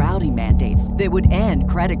card routing mandates that would end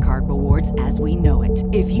credit card rewards as we know it.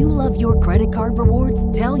 If you love your credit card rewards,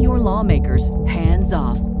 tell your lawmakers, hands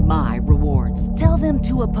off my rewards. Tell them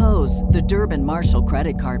to oppose the Durbin-Marshall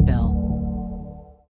credit card bill.